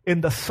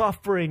in the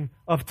suffering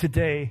of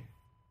today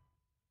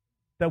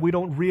that we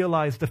don't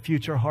realize the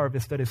future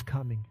harvest that is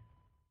coming?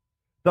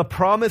 The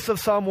promise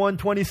of Psalm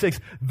 126,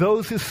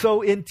 those who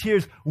sow in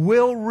tears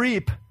will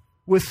reap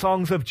with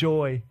songs of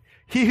joy.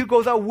 He who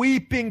goes out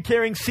weeping,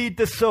 carrying seed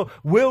to sow,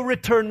 will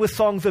return with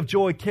songs of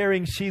joy,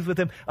 carrying sheaves with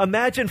him.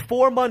 Imagine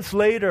 4 months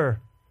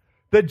later,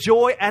 the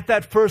joy at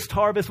that first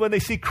harvest when they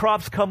see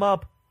crops come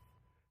up.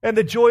 And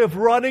the joy of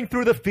running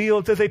through the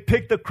fields as they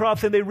pick the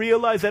crops and they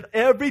realize that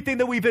everything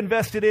that we've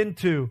invested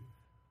into,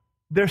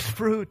 there's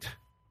fruit,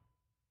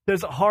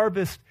 there's a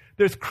harvest,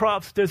 there's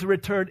crops, there's a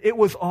return. It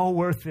was all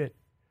worth it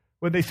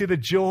when they see the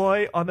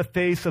joy on the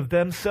face of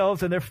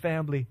themselves and their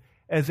family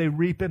as they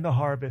reap in the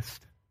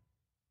harvest.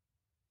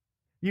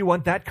 You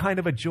want that kind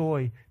of a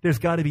joy, there's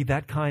got to be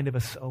that kind of a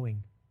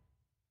sowing.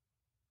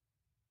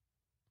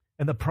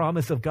 And the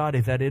promise of God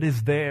is that it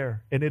is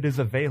there and it is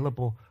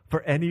available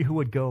for any who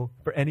would go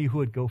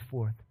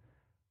forth.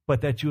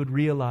 But that you would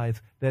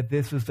realize that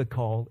this is the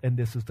call and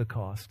this is the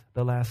cost.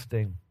 The last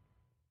thing.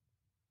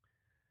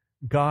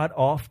 God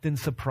often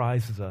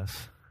surprises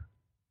us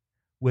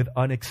with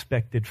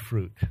unexpected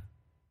fruit.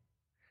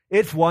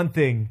 It's one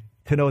thing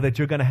to know that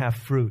you're going to have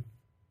fruit.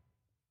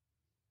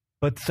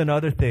 But it's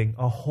another thing,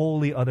 a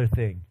wholly other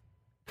thing,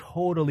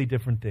 totally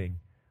different thing,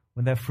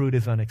 when that fruit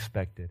is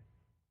unexpected.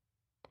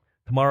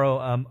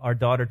 Tomorrow, our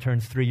daughter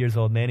turns 3 years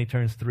old. Manny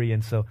turns 3.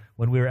 And so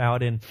when we were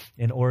out in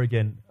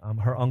Oregon,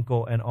 her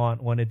uncle and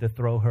aunt wanted to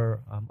throw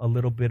her a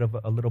little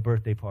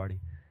birthday party.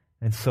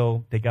 And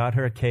so they got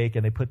her a cake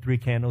and they put 3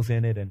 candles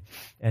in it.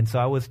 And so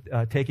I was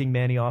taking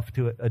Manny off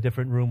to a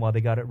different room while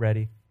they got it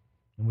ready.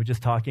 And we're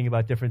just talking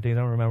about different things. I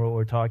don't remember what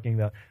we're talking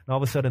about. And all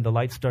of a sudden, the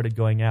lights started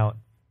going out.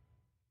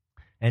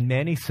 And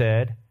Manny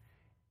said,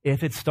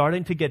 if it's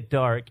starting to get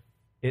dark,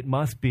 it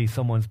must be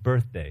someone's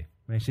birthday.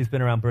 Right? She's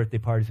been around birthday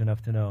parties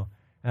enough to know.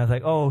 And I was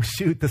like, oh,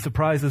 shoot, the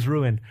surprise is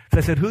ruined. So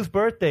I said, whose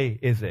birthday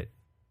is it?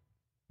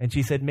 And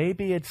she said,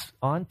 maybe it's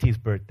Auntie's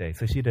birthday.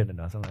 So she didn't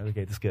know. So I'm like,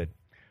 okay, that's good.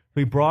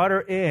 We brought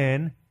her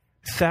in,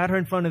 sat her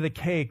in front of the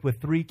cake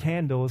with 3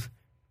 candles,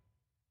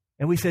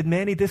 and we said,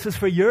 Manny, this is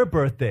for your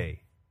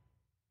birthday.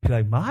 She's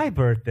like, my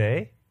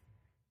birthday?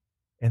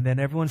 And then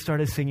everyone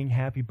started singing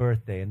happy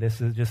birthday. And this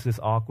is just this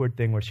awkward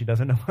thing where she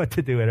doesn't know what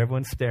to do. And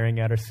everyone's staring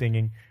at her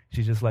singing.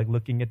 She's just like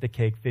looking at the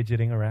cake,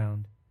 fidgeting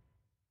around.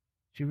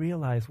 She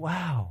realized,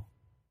 wow,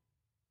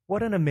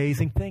 what an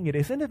amazing thing it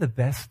is. Isn't it the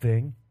best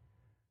thing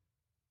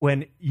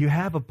when you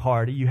have a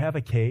party, you have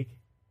a cake,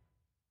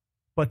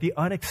 But the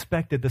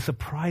unexpected, the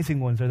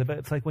surprising ones are the best.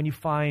 It's like when you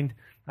find,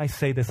 I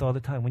say this all the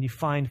time, when you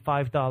find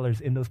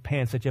 $5 in those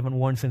pants that you haven't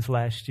worn since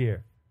last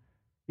year.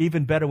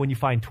 Even better when you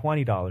find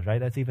 $20, right?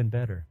 That's even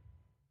better.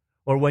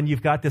 Or when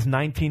you've got this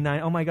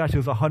oh my gosh, it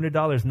was $100,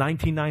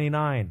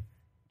 $19.99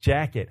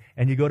 jacket,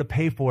 and you go to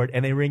pay for it,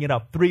 and they ring it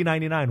up,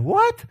 $3.99.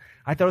 What?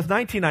 I thought it was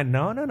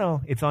 $19.99.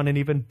 No. It's on an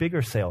even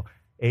bigger sale,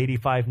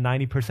 85,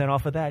 90%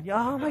 off of that.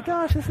 Oh my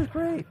gosh, this is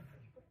great.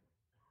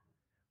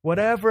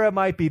 Whatever it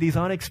might be, these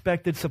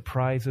unexpected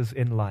surprises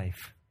in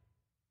life.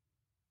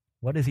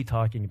 What is he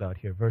talking about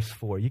here? Verse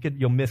 4.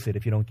 You'll miss it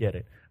if you don't get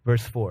it.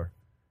 Verse 4.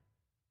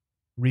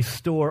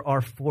 Restore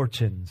our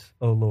fortunes,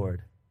 O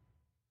Lord,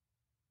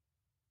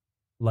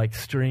 like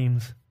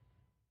streams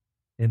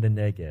in the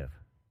Negev.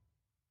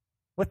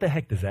 What the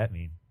heck does that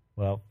mean?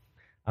 Well,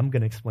 I'm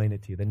going to explain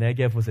it to you. The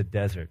Negev was a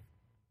desert.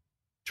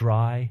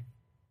 Dry,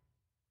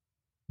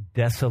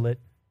 desolate,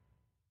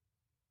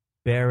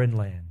 barren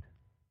land.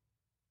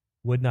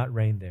 Would not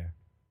rain there,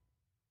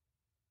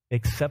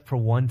 except for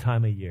one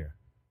time a year.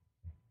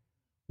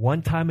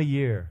 One time a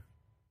year,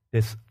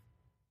 they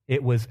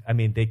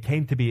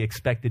came to be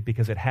expected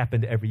because it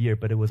happened every year,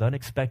 but it was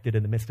unexpected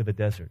in the midst of a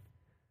desert.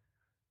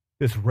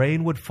 This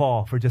rain would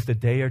fall for just a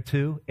day or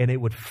two, and it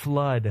would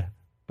flood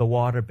the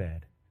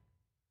waterbed.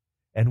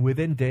 And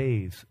within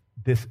days,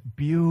 this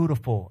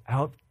beautiful,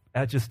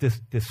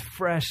 this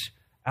fresh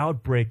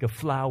outbreak of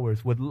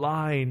flowers would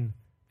line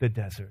the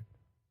desert.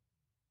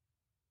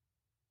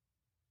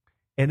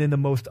 And in the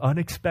most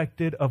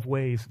unexpected of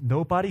ways,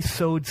 nobody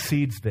sowed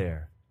seeds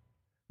there.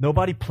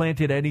 Nobody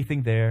planted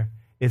anything there.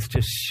 It's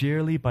just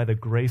sheerly by the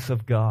grace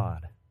of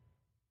God.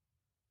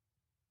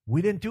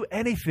 We didn't do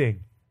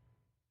anything.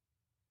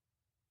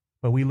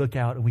 But we look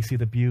out and we see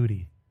the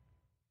beauty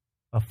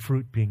of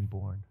fruit being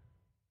born.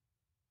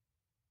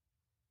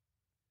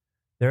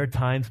 There are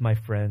times, my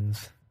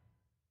friends,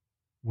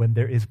 when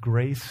there is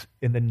grace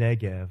in the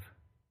Negev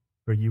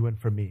for you and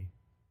for me.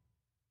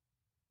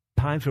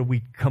 Times where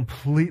we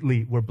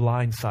completely were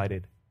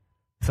blindsided.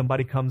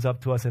 Somebody comes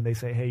up to us and they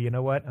say, hey, you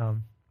know what?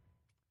 I'm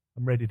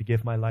ready to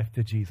give my life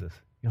to Jesus.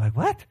 You're like,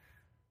 what?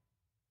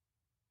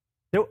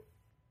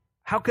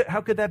 How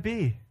could that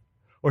be?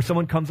 Or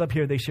someone comes up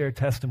here, they share a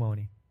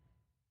testimony.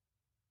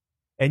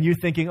 And you're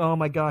thinking, oh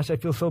my gosh, I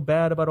feel so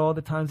bad about all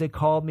the times they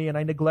called me and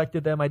I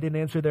neglected them. I didn't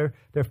answer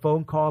their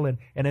phone call. And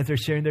as they're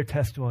sharing their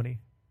testimony,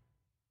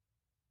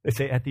 they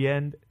say at the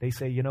end, they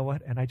say, you know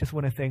what? And I just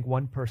want to thank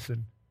one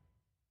person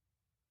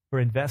for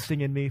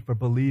investing in me, for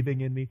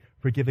believing in me,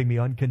 for giving me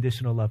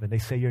unconditional love. And they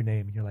say your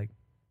name, and you're like,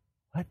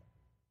 what?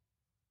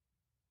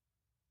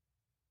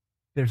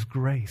 There's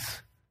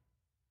grace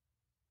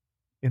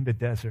in the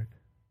desert.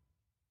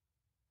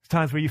 It's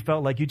times where you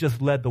felt like you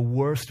just led the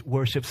worst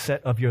worship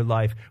set of your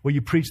life, where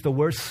you preached the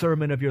worst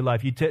sermon of your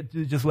life. You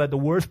just led the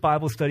worst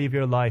Bible study of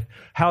your life.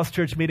 House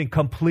church meeting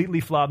completely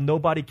flopped.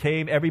 Nobody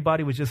came.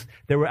 Everybody was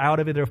they were out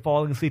of it. They're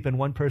falling asleep. And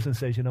one person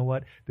says, you know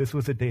what? This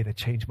was a day that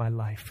changed my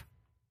life.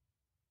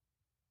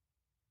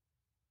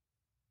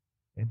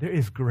 And there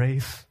is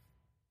grace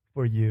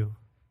for you.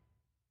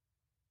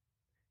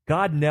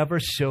 God never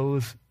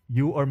shows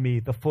you or me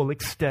the full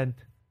extent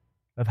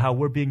of how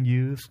we're being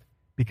used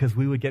because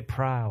we would get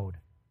proud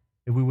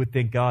and we would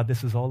think, God,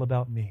 this is all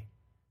about me.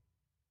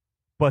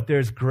 But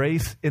there's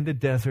grace in the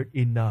desert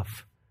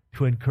enough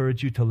to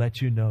encourage you, to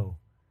let you know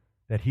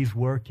that He's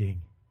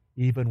working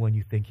even when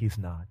you think He's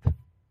not.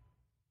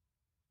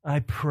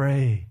 I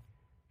pray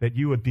that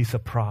you would be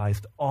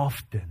surprised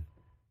often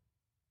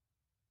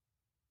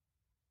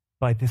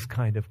by this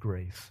kind of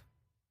grace.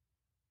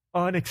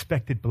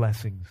 Unexpected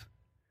blessings.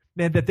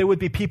 Man, that there would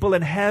be people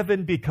in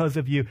heaven because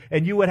of you,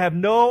 and you would have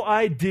no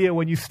idea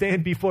when you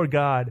stand before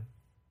God.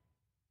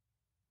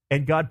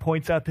 And God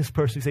points out this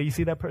person. He says, you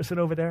see that person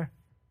over there?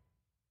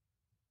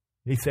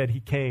 He said he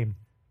came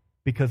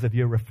because of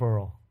your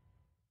referral.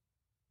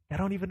 I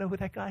don't even know who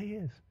that guy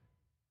is.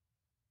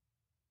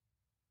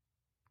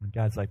 And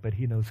God's like, but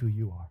He knows who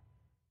you are.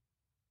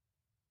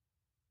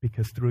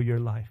 Because through your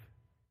life,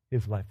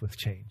 his life was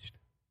changed.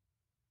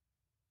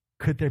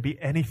 Could there be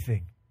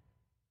anything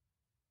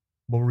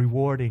more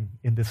rewarding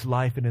in this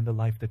life and in the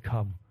life to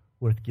come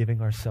worth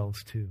giving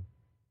ourselves to?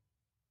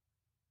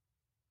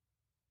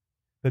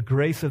 The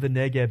grace of the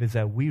Negev is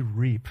that we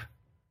reap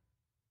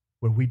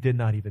where we did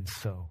not even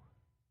sow.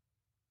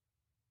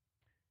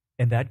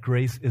 And that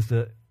grace is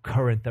the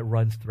current that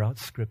runs throughout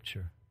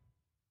Scripture.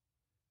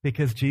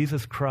 Because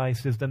Jesus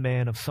Christ is the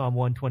man of Psalm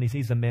 126.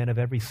 He's the man of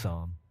every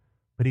psalm.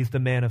 But He's the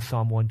man of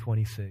Psalm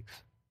 126.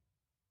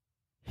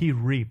 He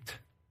reaped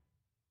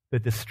the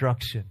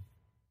destruction.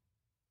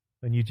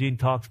 And Eugene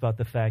talks about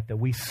the fact that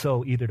we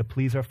sow either to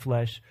please our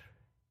flesh,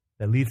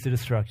 that leads to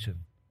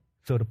destruction,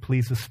 so to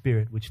please the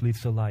Spirit, which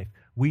leads to life.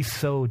 We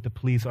sowed to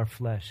please our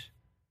flesh,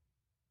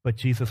 but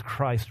Jesus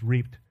Christ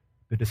reaped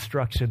the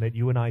destruction that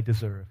you and I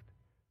deserved.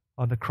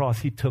 On the cross,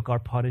 He took our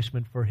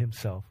punishment for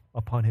Himself,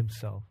 upon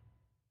Himself,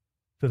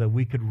 so that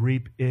we could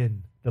reap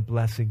in the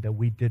blessing that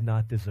we did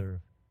not deserve,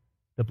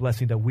 the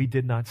blessing that we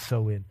did not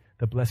sow in,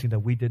 the blessing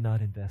that we did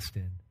not invest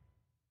in.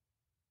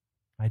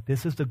 Right?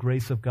 This is the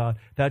grace of God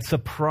that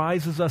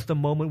surprises us the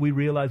moment we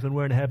realize when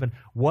we're in heaven,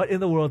 what in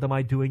the world am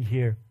I doing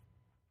here?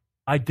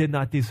 I did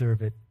not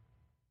deserve it.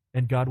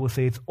 And God will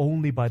say it's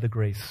only by the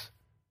grace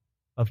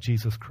of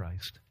Jesus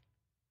Christ.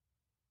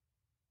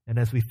 And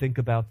as we think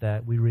about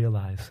that, we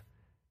realize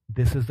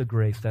this is the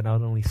grace that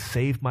not only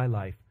saved my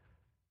life,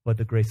 but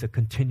the grace that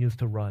continues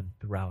to run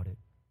throughout it.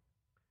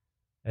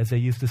 As they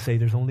used to say,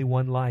 there's only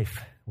one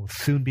life, will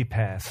soon be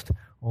past.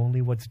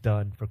 Only what's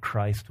done for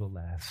Christ will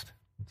last.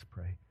 Let's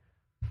pray.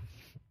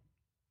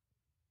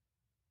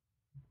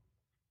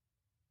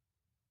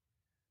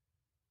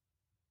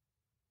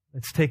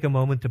 Let's take a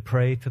moment to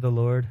pray to the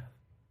Lord.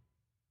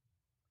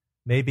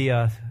 Maybe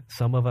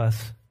some of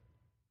us,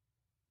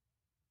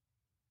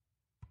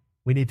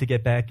 we need to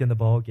get back in the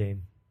ball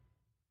game.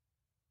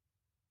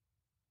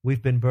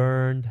 We've been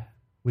burned,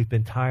 we've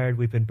been tired,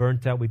 we've been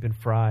burnt out, we've been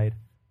fried.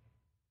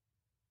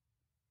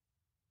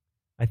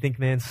 I think,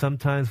 man,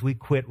 sometimes we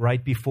quit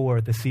right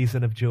before the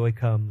season of joy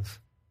comes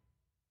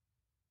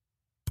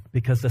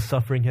because the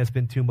suffering has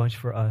been too much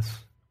for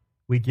us.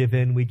 We give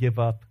in, we give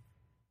up,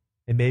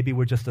 and maybe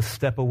we're just a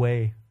step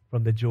away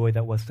from the joy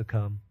that was to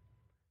come.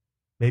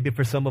 Maybe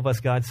for some of us,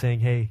 God's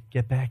saying, hey,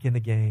 get back in the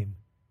game.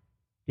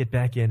 Get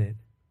back in it.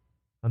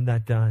 I'm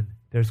not done.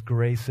 There's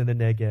grace in the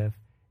Negev,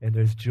 and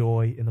there's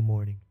joy in the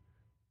morning.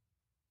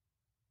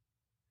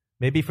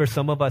 Maybe for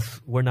some of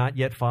us, we're not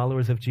yet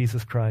followers of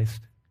Jesus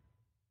Christ.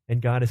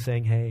 And God is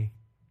saying, hey,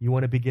 you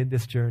want to begin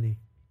this journey?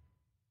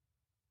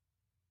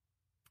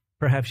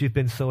 Perhaps you've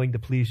been sowing to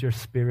please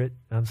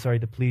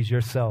to please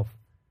yourself.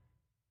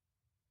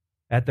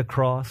 At the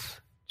cross,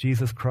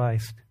 Jesus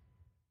Christ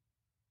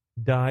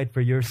died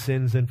for your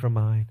sins and for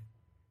mine.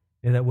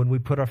 And that when we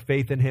put our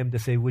faith in him to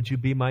say, would you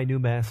be my new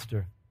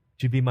master?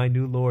 Would you be my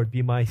new Lord?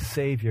 Be my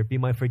Savior? Be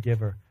my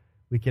forgiver?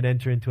 We can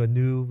enter into a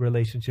new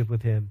relationship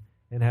with him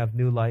and have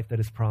new life that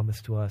is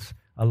promised to us,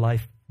 a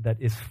life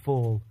that is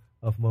full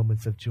of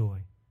moments of joy.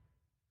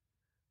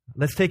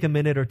 Let's take a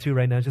minute or two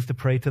right now just to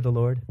pray to the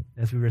Lord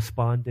as we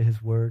respond to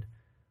his word.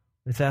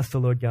 Let's ask the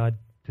Lord God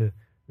to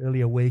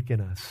really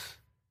awaken us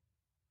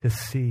to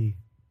see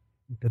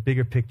the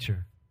bigger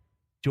picture.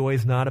 Joy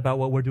is not about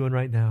what we're doing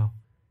right now,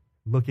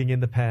 looking in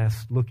the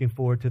past, looking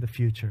forward to the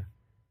future,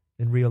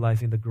 and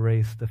realizing the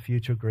grace, the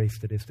future grace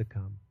that is to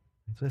come.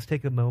 And so let's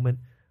take a moment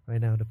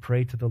right now to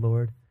pray to the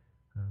Lord.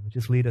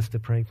 Just lead us to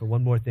praying for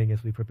one more thing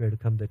as we prepare to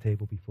come to the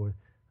table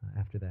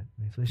after that.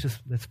 So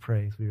let's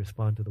pray as we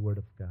respond to the word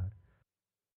of God.